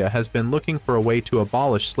 Kazuya has been looking for a way to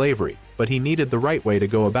abolish slavery, but he needed the right way to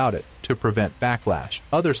go about it, to prevent backlash.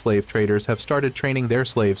 Other slave traders have started training their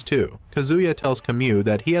slaves too. Kazuya tells Camus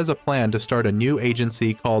that he has a plan to start a new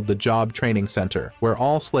agency called the Job Training Center, where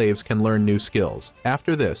all slaves can learn new skills.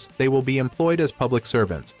 After this, they will be employed as public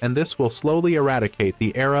servants, and this will slowly eradicate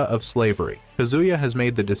the era of slavery. Kazuya has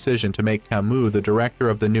made the decision to make Camus the director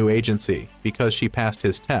of the new agency because she passed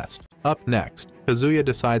his test. Up next, Kazuya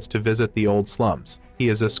decides to visit the old slums. He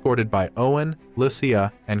is escorted by Owen,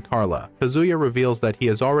 Lycia, and Carla. Kazuya reveals that he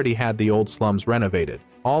has already had the old slums renovated.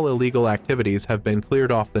 All illegal activities have been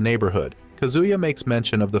cleared off the neighborhood. Kazuya makes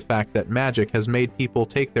mention of the fact that magic has made people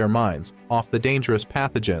take their minds off the dangerous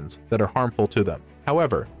pathogens that are harmful to them.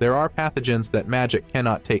 However, there are pathogens that magic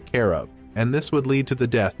cannot take care of, and this would lead to the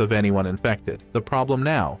death of anyone infected. The problem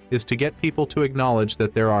now is to get people to acknowledge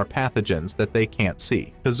that there are pathogens that they can't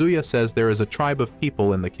see. Kazuya says there is a tribe of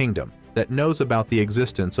people in the kingdom that knows about the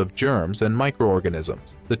existence of germs and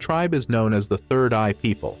microorganisms. The tribe is known as the Third Eye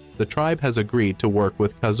People. The tribe has agreed to work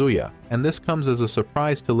with Kazuya, and this comes as a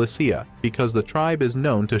surprise to Lycia because the tribe is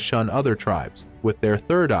known to shun other tribes. With their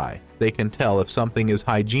third eye, they can tell if something is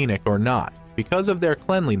hygienic or not. Because of their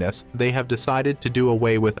cleanliness, they have decided to do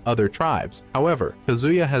away with other tribes. However,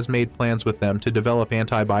 Kazuya has made plans with them to develop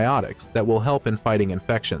antibiotics that will help in fighting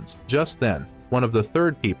infections. Just then, one of the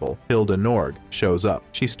third people, Hilda Norg, shows up.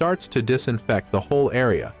 She starts to disinfect the whole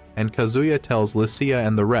area, and Kazuya tells Lycia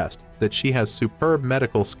and the rest that she has superb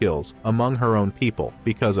medical skills among her own people.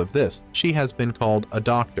 Because of this, she has been called a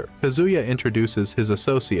doctor. Kazuya introduces his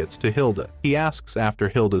associates to Hilda. He asks after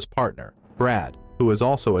Hilda's partner, Brad, who is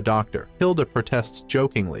also a doctor. Hilda protests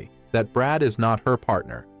jokingly that Brad is not her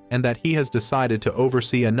partner, and that he has decided to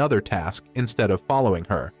oversee another task instead of following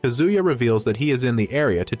her. Kazuya reveals that he is in the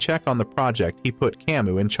area to check on the project he put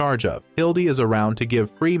Camus in charge of. Hildy is around to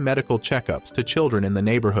give free medical checkups to children in the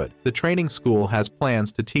neighborhood. The training school has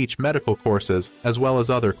plans to teach medical courses as well as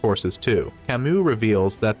other courses too. Camus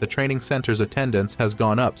reveals that the training center's attendance has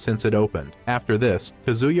gone up since it opened. After this,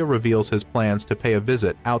 Kazuya reveals his plans to pay a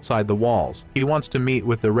visit outside the walls. He wants to meet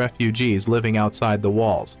with the refugees living outside the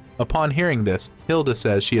walls. Upon hearing this, Hilda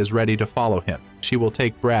says she is ready to follow him. She will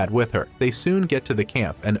take Brad with her. They soon get to the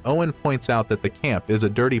camp, and Owen points out that the camp is a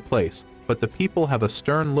dirty place, but the people have a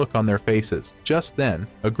stern look on their faces. Just then,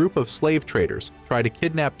 a group of slave traders try to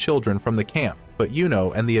kidnap children from the camp, but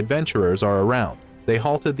Yuno and the adventurers are around. They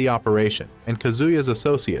halted the operation, and Kazuya's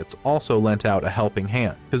associates also lent out a helping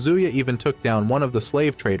hand. Kazuya even took down one of the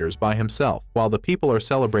slave traders by himself. While the people are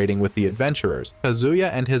celebrating with the adventurers,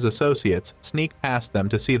 Kazuya and his associates sneak past them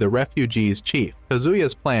to see the refugees' chief.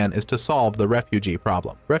 Kazuya's plan is to solve the refugee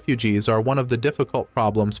problem. Refugees are one of the difficult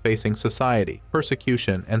problems facing society.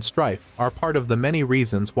 Persecution and strife are part of the many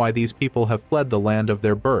reasons why these people have fled the land of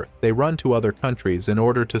their birth. They run to other countries in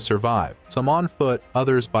order to survive, some on foot,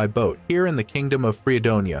 others by boat. Here in the kingdom of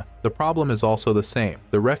Freedonia, the problem is also the same.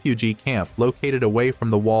 The refugee camp, located away from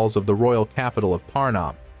the walls of the royal capital of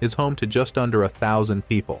Parnam, is home to just under 1,000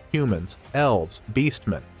 people. Humans, elves,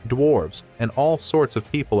 beastmen, dwarves, and all sorts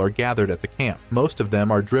of people are gathered at the camp. Most of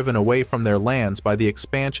them are driven away from their lands by the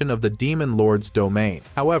expansion of the Demon Lord's domain.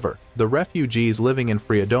 However, the refugees living in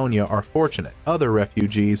Freedonia are fortunate. Other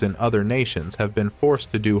refugees in other nations have been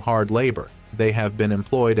forced to do hard labor. They have been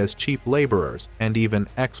employed as cheap laborers and even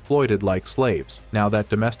exploited like slaves. Now that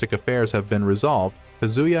domestic affairs have been resolved,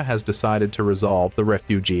 Kazuya has decided to resolve the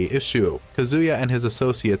refugee issue. Kazuya and his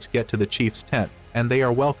associates get to the chief's tent, and they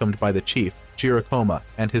are welcomed by the chief, Jirikoma,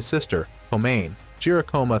 and his sister, Komain,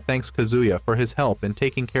 Jiraiya thanks Kazuya for his help in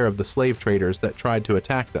taking care of the slave traders that tried to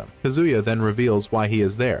attack them. Kazuya then reveals why he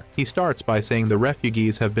is there. He starts by saying the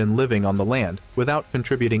refugees have been living on the land without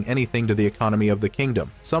contributing anything to the economy of the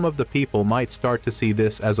kingdom. Some of the people might start to see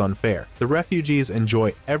this as unfair. The refugees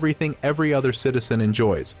enjoy everything every other citizen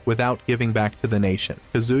enjoys without giving back to the nation.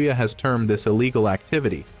 Kazuya has termed this illegal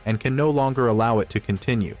activity and can no longer allow it to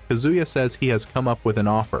continue. Kazuya says he has come up with an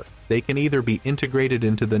offer. They can either be integrated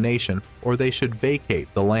into the nation or they should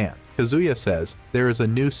vacate the land. Kazuya says there is a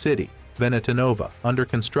new city, Venetonova, under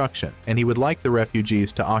construction, and he would like the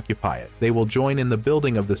refugees to occupy it. They will join in the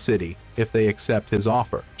building of the city if they accept his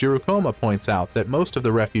offer. Jiraiya points out that most of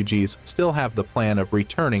the refugees still have the plan of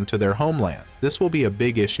returning to their homeland. This will be a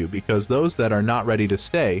big issue because those that are not ready to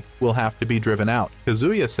stay will have to be driven out.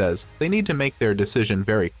 Kazuya says they need to make their decision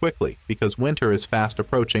very quickly because winter is fast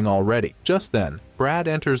approaching already. Just then, Brad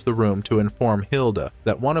enters the room to inform Hilda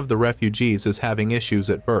that one of the refugees is having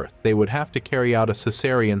issues at birth. They would have to carry out a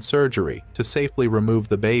cesarean surgery to safely remove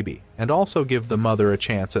the baby and also give the mother a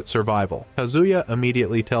chance at survival. Kazuya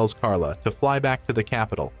immediately tells Carla to fly back to the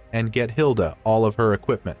capital and get Hilda all of her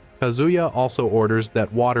equipment. Kazuya also orders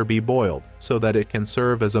that water be boiled so that it can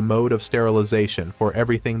serve as a mode of sterilization for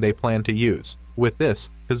everything they plan to use. With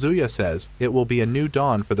this, Kazuya says it will be a new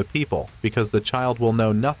dawn for the people because the child will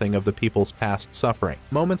know nothing of the people's past suffering.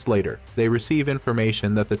 Moments later, they receive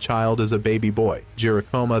information that the child is a baby boy.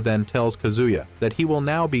 Jiraiya then tells Kazuya that he will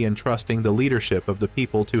now be entrusting the leadership of the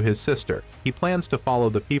people to his sister. He plans to follow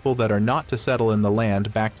the people that are not to settle in the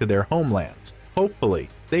land back to their homelands. Hopefully,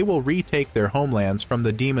 they will retake their homelands from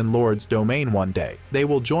the Demon Lord's domain one day. They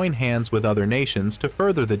will join hands with other nations to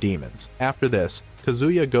further the demons. After this,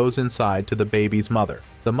 Kazuya goes inside to the baby's mother.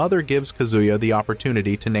 The mother gives Kazuya the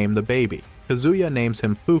opportunity to name the baby. Kazuya names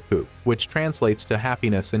him Fuku, which translates to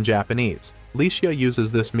happiness in Japanese. Licia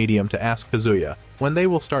uses this medium to ask Kazuya when they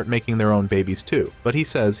will start making their own babies too, but he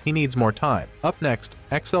says he needs more time. Up next,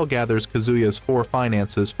 Excel gathers Kazuya's 4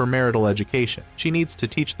 finances for marital education. She needs to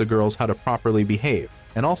teach the girls how to properly behave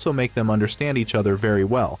and also make them understand each other very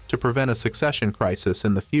well to prevent a succession crisis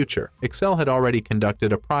in the future. Excel had already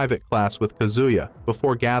conducted a private class with Kazuya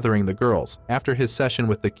before gathering the girls. After his session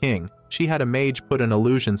with the king, she had a mage put an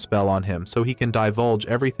illusion spell on him so he can divulge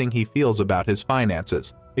everything he feels about his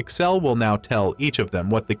finances. Excel will now tell each of them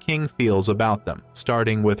what the king feels about them,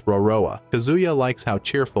 starting with Roroa. Kazuya likes how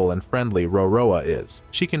cheerful and friendly Roroa is.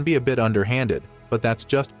 She can be a bit underhanded, but that's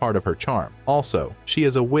just part of her charm. Also, she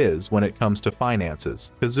is a whiz when it comes to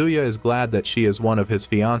finances. Kazuya is glad that she is one of his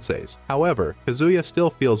fiancés. However, Kazuya still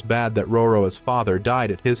feels bad that Roroa's father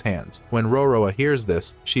died at his hands. When Roroa hears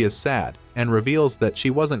this, she is sad and reveals that she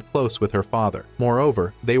wasn't close with her father.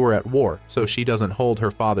 Moreover, they were at war, so she doesn't hold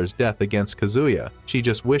her father's death against Kazuya. She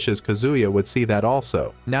just wishes Kazuya would see that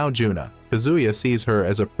also. Now Juna. Kazuya sees her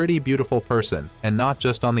as a pretty beautiful person, and not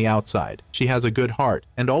just on the outside. She has a good heart,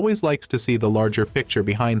 and always likes to see the larger picture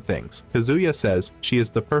behind things. Kazuya says she is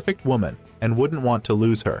the perfect woman, and wouldn't want to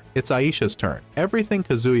lose her. It's Aisha's turn. Everything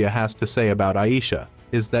Kazuya has to say about Aisha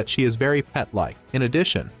is that she is very pet-like. In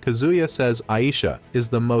addition, Kazuya says Aisha is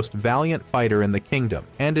the most valiant fighter in the kingdom,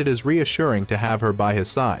 and it is reassuring to have her by his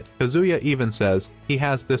side. Kazuya even says he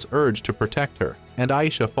has this urge to protect her, and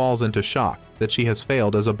Aisha falls into shock that she has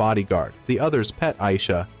failed as a bodyguard. The others pet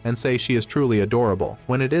Aisha and say she is truly adorable.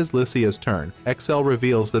 When it is Lycia's turn, Excel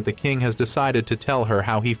reveals that the king has decided to tell her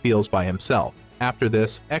how he feels by himself. After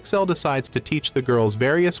this, Excel decides to teach the girls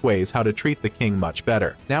various ways how to treat the king much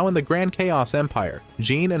better. Now in the Grand Chaos Empire,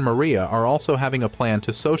 Jean and Maria are also having a plan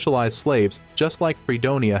to socialize slaves just like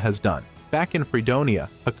Fredonia has done. Back in Fredonia,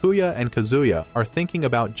 Hakuya and Kazuya are thinking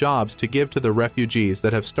about jobs to give to the refugees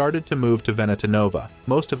that have started to move to Venetonova.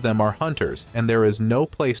 Most of them are hunters, and there is no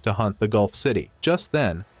place to hunt the Gulf City. Just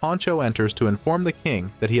then, Poncho enters to inform the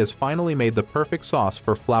king that he has finally made the perfect sauce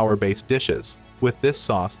for flour-based dishes. With this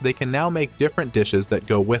sauce, they can now make different dishes that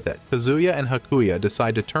go with it. Kazuya and Hakuya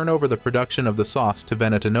decide to turn over the production of the sauce to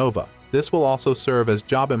Venetonova. This will also serve as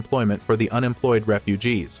job employment for the unemployed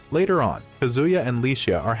refugees. Later on, Kazuya and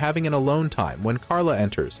Licia are having an alone time when Carla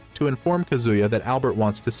enters to inform Kazuya that Albert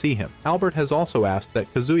wants to see him. Albert has also asked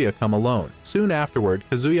that Kazuya come alone. Soon afterward,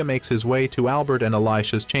 Kazuya makes his way to Albert and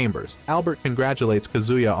Elisha's chambers. Albert congratulates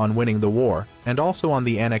Kazuya on winning the war and also on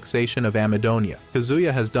the annexation of Amadonia.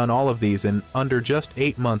 Kazuya has done all of these in under just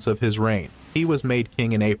 8 months of his reign. He was made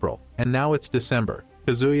king in April, and now it's December.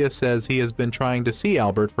 Kazuya says he has been trying to see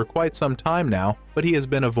Albert for quite some time now, but he has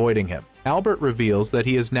been avoiding him. Albert reveals that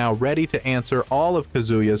he is now ready to answer all of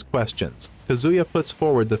Kazuya's questions. Kazuya puts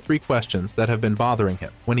forward the 3 questions that have been bothering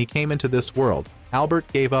him. When he came into this world,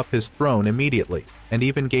 Albert gave up his throne immediately, and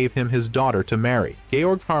even gave him his daughter to marry.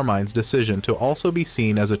 Georg Carmine's decision to also be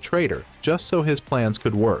seen as a traitor, just so his plans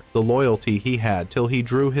could work, the loyalty he had till he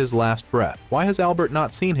drew his last breath. Why has Albert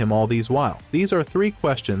not seen him all these while? These are 3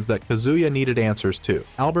 questions that Kazuya needed answers to.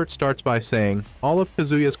 Albert starts by saying, all of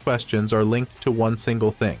Kazuya's questions are linked to one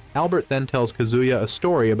single thing. Albert then tells Kazuya a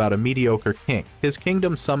story about a mediocre king. His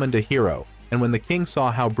kingdom summoned a hero, and when the king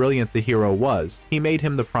saw how brilliant the hero was, he made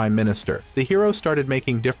him the prime minister. The hero started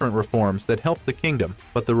making different reforms that helped the kingdom,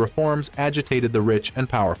 but the reforms agitated the rich and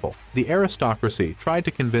powerful. The aristocracy tried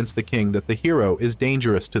to convince the king that the hero is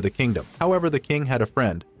dangerous to the kingdom. However, the king had a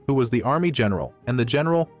friend, who was the army general, and the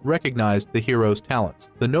general recognized the hero's talents.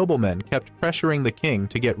 The noblemen kept pressuring the king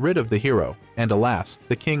to get rid of the hero, and alas,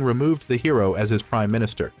 the king removed the hero as his prime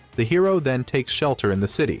minister. The hero then takes shelter in the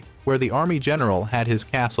city, where the army general had his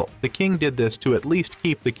castle. The king did this to at least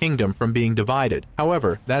keep the kingdom from being divided.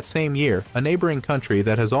 However, that same year, a neighboring country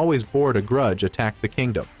that has always borne a grudge attacked the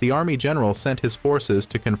kingdom. The army general sent his forces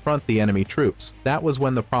to confront the enemy troops. That was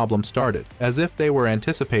when the problem started. As if they were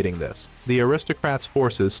anticipating this, the aristocrats'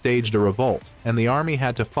 forces staged a revolt, and the army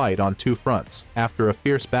had to fight on 2 fronts. After a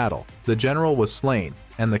fierce battle, the general was slain,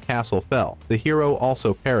 and the castle fell. The hero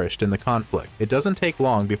also perished in the conflict. It doesn't take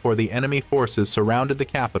long before the enemy forces surrounded the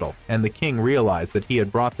capital, and the king realized that he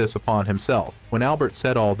had brought this upon himself. When Albert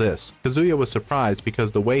said all this, Kazuya was surprised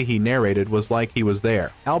because the way he narrated was like he was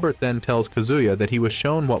there. Albert then tells Kazuya that he was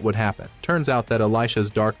shown what would happen. Turns out that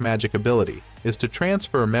Elisha's dark magic ability is to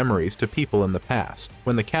transfer memories to people in the past.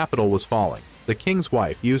 When the capital was falling, the king's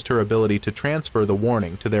wife used her ability to transfer the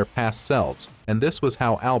warning to their past selves, and this was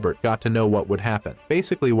how Albert got to know what would happen.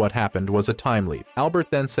 Basically what happened was a time leap.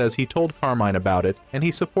 Albert then says he told Carmine about it, and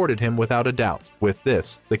he supported him without a doubt. With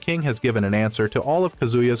this, the king has given an answer to all of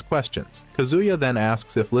Kazuya's questions. Kazuya then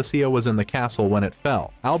asks if Lycia was in the castle when it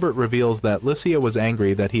fell. Albert reveals that Lycia was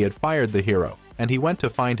angry that he had fired the hero, and he went to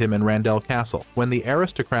find him in Randell Castle. When the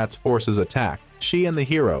aristocrats' forces attacked, she and the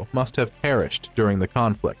hero must have perished during the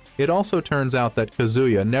conflict. It also turns out that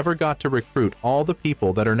Kazuya never got to recruit all the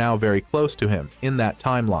people that are now very close to him in that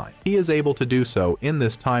timeline. He is able to do so in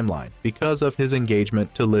this timeline because of his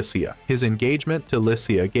engagement to Lycia. His engagement to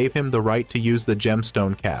Lycia gave him the right to use the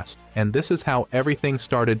gemstone cast, and this is how everything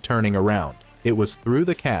started turning around. It was through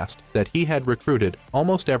the cast that he had recruited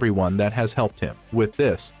almost everyone that has helped him. With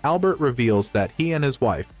this, Albert reveals that he and his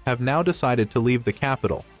wife have now decided to leave the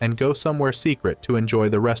capital and go somewhere secret to enjoy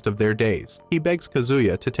the rest of their days. He begs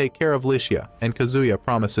Kazuya to take care of Lycia, and Kazuya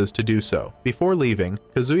promises to do so. Before leaving,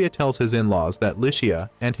 Kazuya tells his in-laws that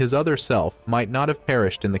Lycia and his other self might not have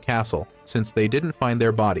perished in the castle, since they didn't find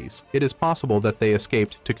their bodies. It is possible that they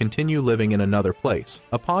escaped to continue living in another place.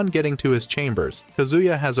 Upon getting to his chambers,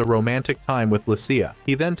 Kazuya has a romantic time with Lycia.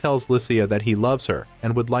 He then tells Lycia that he loves her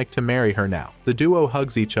and would like to marry her now. The duo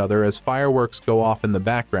hugs each other as fireworks go off in the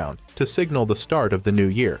background to signal the start of the new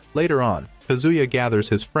year. Later on, Kazuya gathers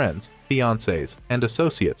his friends, fiancés, and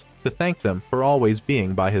associates to thank them for always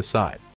being by his side.